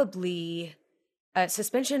probably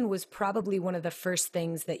suspension was probably one of the first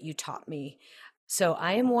things that you taught me. So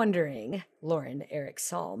I am wondering, Lauren Eric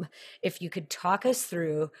Salm, if you could talk us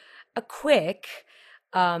through a quick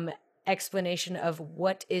explanation of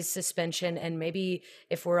what is suspension, and maybe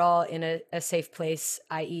if we're all in a safe place,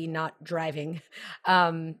 i.e. not driving,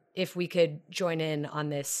 if we could join in on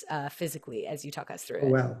this physically as you talk us through Oh,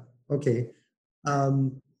 it. wow. Okay.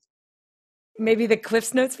 Maybe the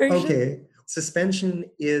Cliffs Notes version? Okay. Suspension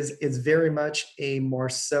is very much a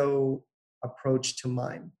Marceau approach to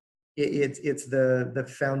mime. It's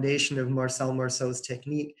the foundation of Marcel Marceau's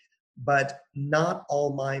technique, but not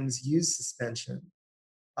all mimes use suspension.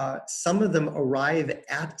 Some of them arrive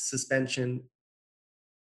at suspension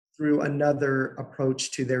through another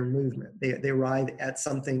approach to their movement. They arrive at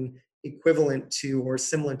something equivalent to or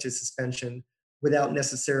similar to suspension without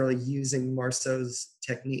necessarily using Marceau's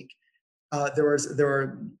technique. There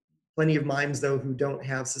are plenty of mimes though who don't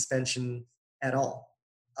have suspension at all.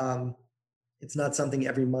 It's not something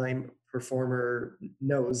every mime performer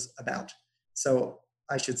knows about. So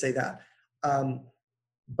I should say that.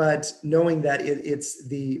 But knowing that it's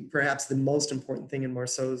perhaps the most important thing in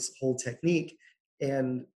Marceau's whole technique,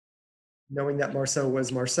 and knowing that Marceau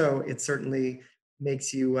was Marceau, it certainly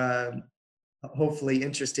makes you hopefully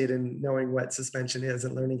interested in knowing what suspension is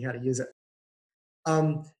and learning how to use it.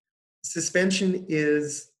 Suspension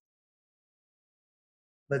is,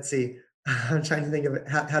 let's see, I'm trying to think of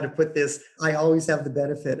how to put this. I always have the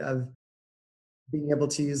benefit of being able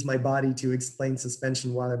to use my body to explain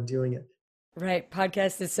suspension while I'm doing it. Right.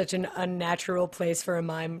 Podcast is such an unnatural place for a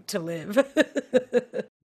mime to live.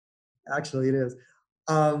 Actually, it is.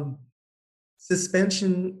 Um,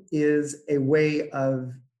 Suspension is a way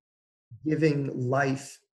of giving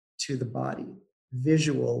life to the body,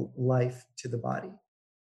 visual life to the body,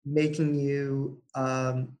 making you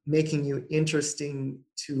interesting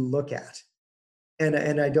to look at.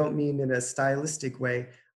 And I don't mean in a stylistic way.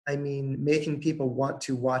 I mean making people want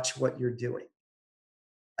to watch what you're doing.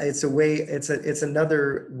 It's a way. It's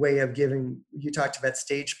another way of giving. You talked about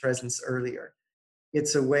stage presence earlier.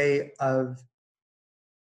 It's a way of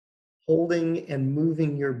holding and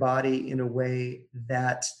moving your body in a way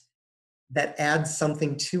that adds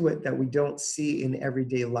something to it that we don't see in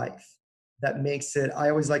everyday life. That makes it, I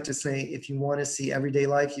always like to say, if you want to see everyday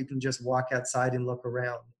life, you can just walk outside and look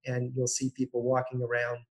around, and you'll see people walking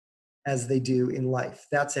around as they do in life.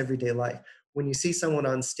 That's everyday life. When you see someone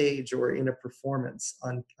on stage or in a performance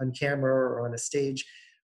on camera or on a stage,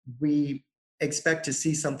 we expect to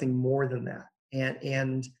see something more than that.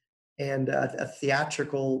 And a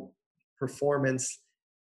theatrical performance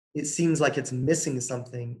it seems like it's missing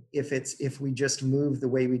something if we just move the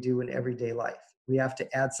way we do in everyday life. We have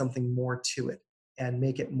to add something more to it and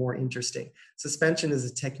make it more interesting. Suspension is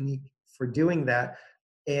a technique for doing that,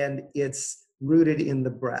 and it's rooted in the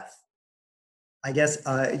breath. I guess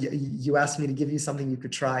you asked me to give you something you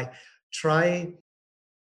could try. Try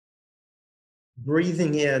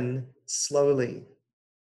breathing in slowly.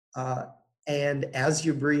 Uh, and as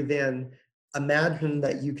you breathe in, imagine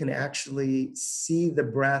that you can actually see the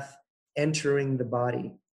breath entering the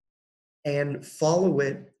body and follow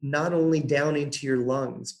it not only down into your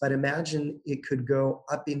lungs, but imagine it could go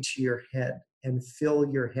up into your head and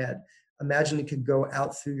fill your head. Imagine it could go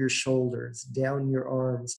out through your shoulders, down your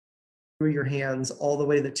arms, through your hands, all the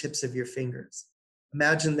way to the tips of your fingers.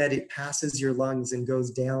 Imagine that it passes your lungs and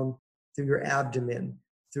goes down through your abdomen,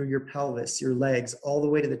 through your pelvis, your legs, all the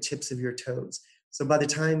way to the tips of your toes. So by the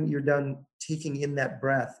time you're done taking in that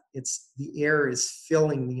breath, it's the air is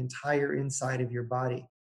filling the entire inside of your body.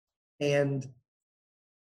 And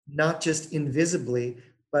not just invisibly,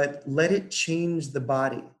 but let it change the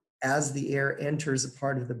body as the air enters a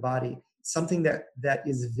part of the body, something that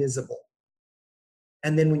is visible.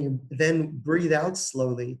 And then when you then breathe out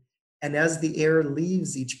slowly, and as the air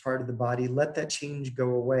leaves each part of the body, let that change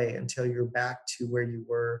go away until you're back to where you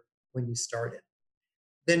were when you started.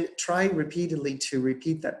 Then try repeatedly to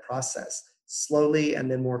repeat that process slowly and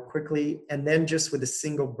then more quickly, and then just with a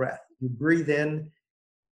single breath. You breathe in,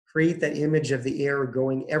 create that image of the air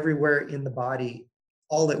going everywhere in the body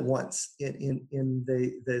all at once in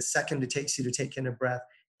the second it takes you to take in a breath,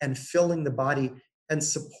 and filling the body and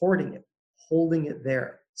supporting it, holding it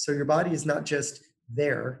there. So your body is not just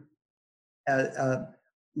there,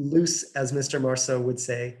 loose, as Mr. Marceau would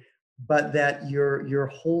say, but that you're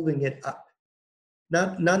holding it up.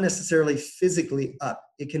 Not necessarily physically up.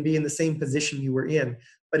 It can be in the same position you were in,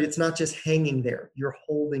 but it's not just hanging there. You're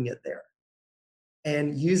holding it there.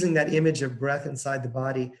 And using that image of breath inside the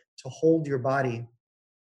body to hold your body.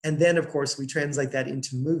 And then, of course, we translate that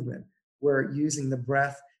into movement. We're using the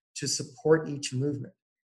breath to support each movement.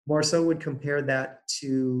 Marceau would compare that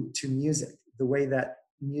to music, the way that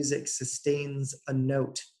music sustains a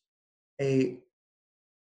note.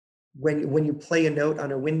 When you play a note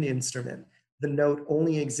on a wind instrument, the note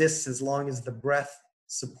only exists as long as the breath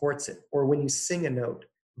supports it. Or when you sing a note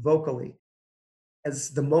vocally,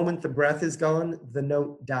 as the moment the breath is gone, the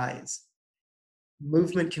note dies.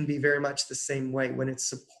 Movement can be very much the same way. When it's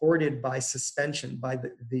supported by suspension, by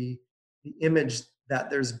the image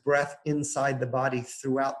that there's breath inside the body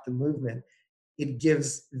throughout the movement, it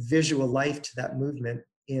gives visual life to that movement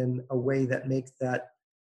in a way that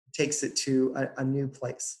takes it to a new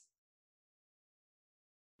place.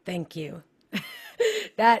 Thank you.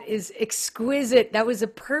 That is exquisite. That was a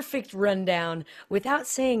perfect rundown without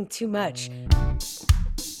saying too much.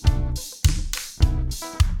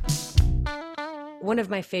 One of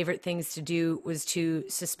my favorite things to do was to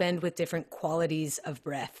suspend with different qualities of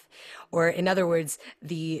breath. Or in other words,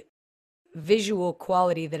 the visual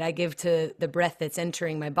quality that I give to the breath that's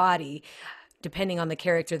entering my body, depending on the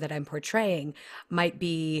character that I'm portraying, might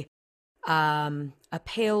be a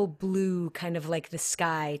pale blue, kind of like the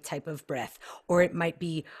sky type of breath, or it might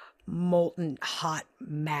be molten hot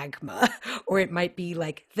magma, or it might be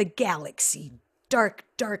like the galaxy, dark,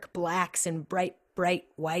 dark blacks and bright, bright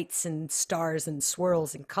whites and stars and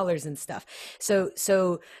swirls and colors and stuff.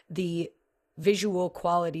 So the visual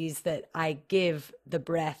qualities that I give the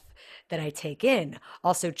breath that I take in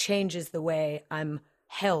also changes the way I'm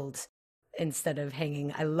held instead of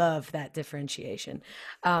hanging. I love that differentiation.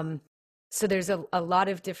 So there's a lot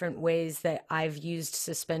of different ways that I've used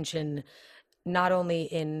suspension, not only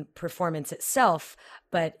in performance itself,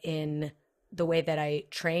 but in the way that I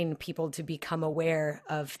train people to become aware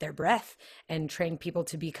of their breath and train people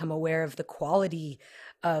to become aware of the quality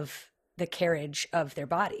of the carriage of their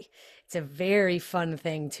body. It's a very fun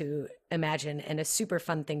thing to imagine and a super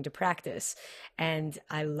fun thing to practice. And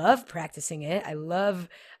I love practicing it. I love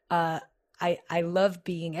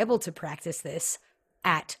being able to practice this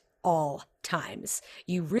at all times.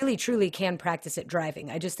 You really truly can practice it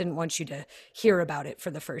driving. I just didn't want you to hear about it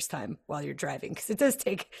for the first time while you're driving, because it does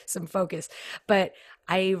take some focus. But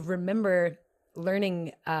I remember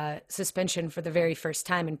learning suspension for the very first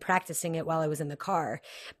time and practicing it while I was in the car,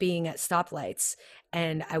 being at stoplights.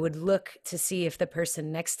 And I would look to see if the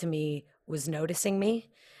person next to me was noticing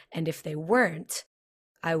me. And if they weren't,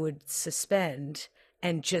 I would suspend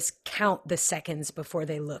and just count the seconds before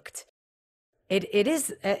they looked. It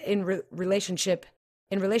is in relationship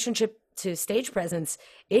to stage presence.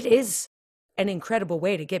 It is an incredible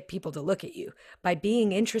way to get people to look at you by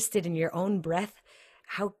being interested in your own breath.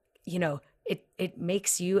 How, it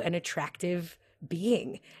makes you an attractive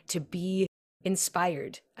being to be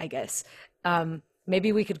inspired, I guess.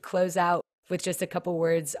 Maybe we could close out with just a couple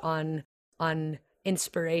words on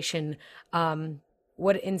inspiration.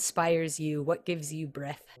 What inspires you? What gives you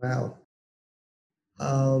breath? Wow.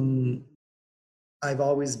 I've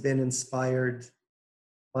always been inspired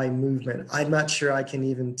by movement. I'm not sure I can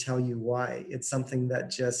even tell you why. It's something that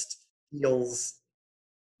just feels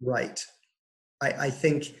right. I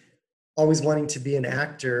think always wanting to be an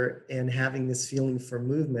actor and having this feeling for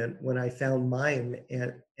movement, when I found mime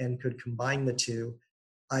and could combine the two,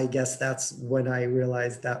 I guess that's when I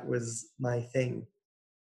realized that was my thing.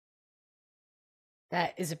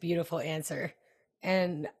 That is a beautiful answer.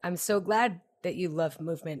 And I'm so glad that you love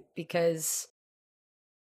movement, because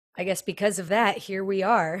I guess because of that, here we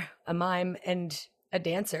are, a mime and a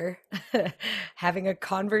dancer, having a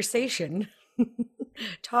conversation,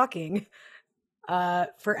 talking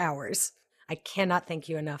for hours. I cannot thank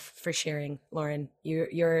you enough for sharing, Lauren.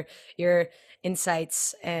 Your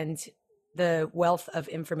insights and the wealth of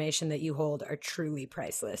information that you hold are truly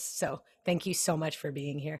priceless. So thank you so much for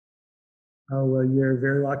being here. Oh, well, you're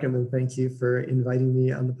very welcome, and thank you for inviting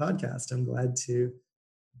me on the podcast. I'm glad to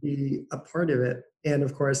be a part of it. And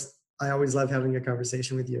of course, I always love having a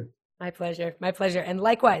conversation with you. My pleasure. My pleasure. And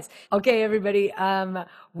likewise. Okay, everybody.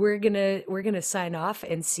 We're gonna sign off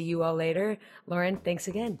and see you all later. Lauren, thanks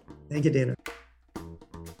again. Thank you, Dana.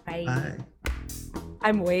 Bye. Bye.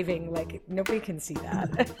 I'm waving like nobody can see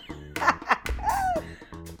that.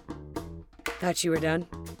 Thought you were done?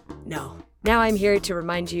 No. Now I'm here to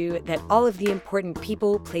remind you that all of the important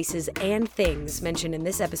people, places, and things mentioned in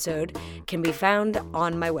this episode can be found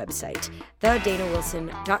on my website,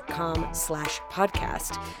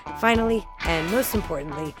 thedanawilson.com/podcast. Finally, and most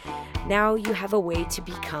importantly, now you have a way to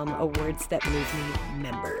become a Words That Move Me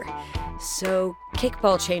member. So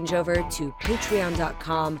kickball changeover to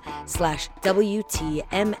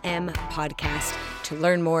patreon.com/WTMM podcast to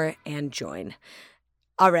learn more and join.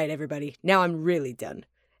 All right, everybody. Now I'm really done.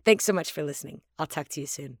 Thanks so much for listening. I'll talk to you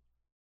soon.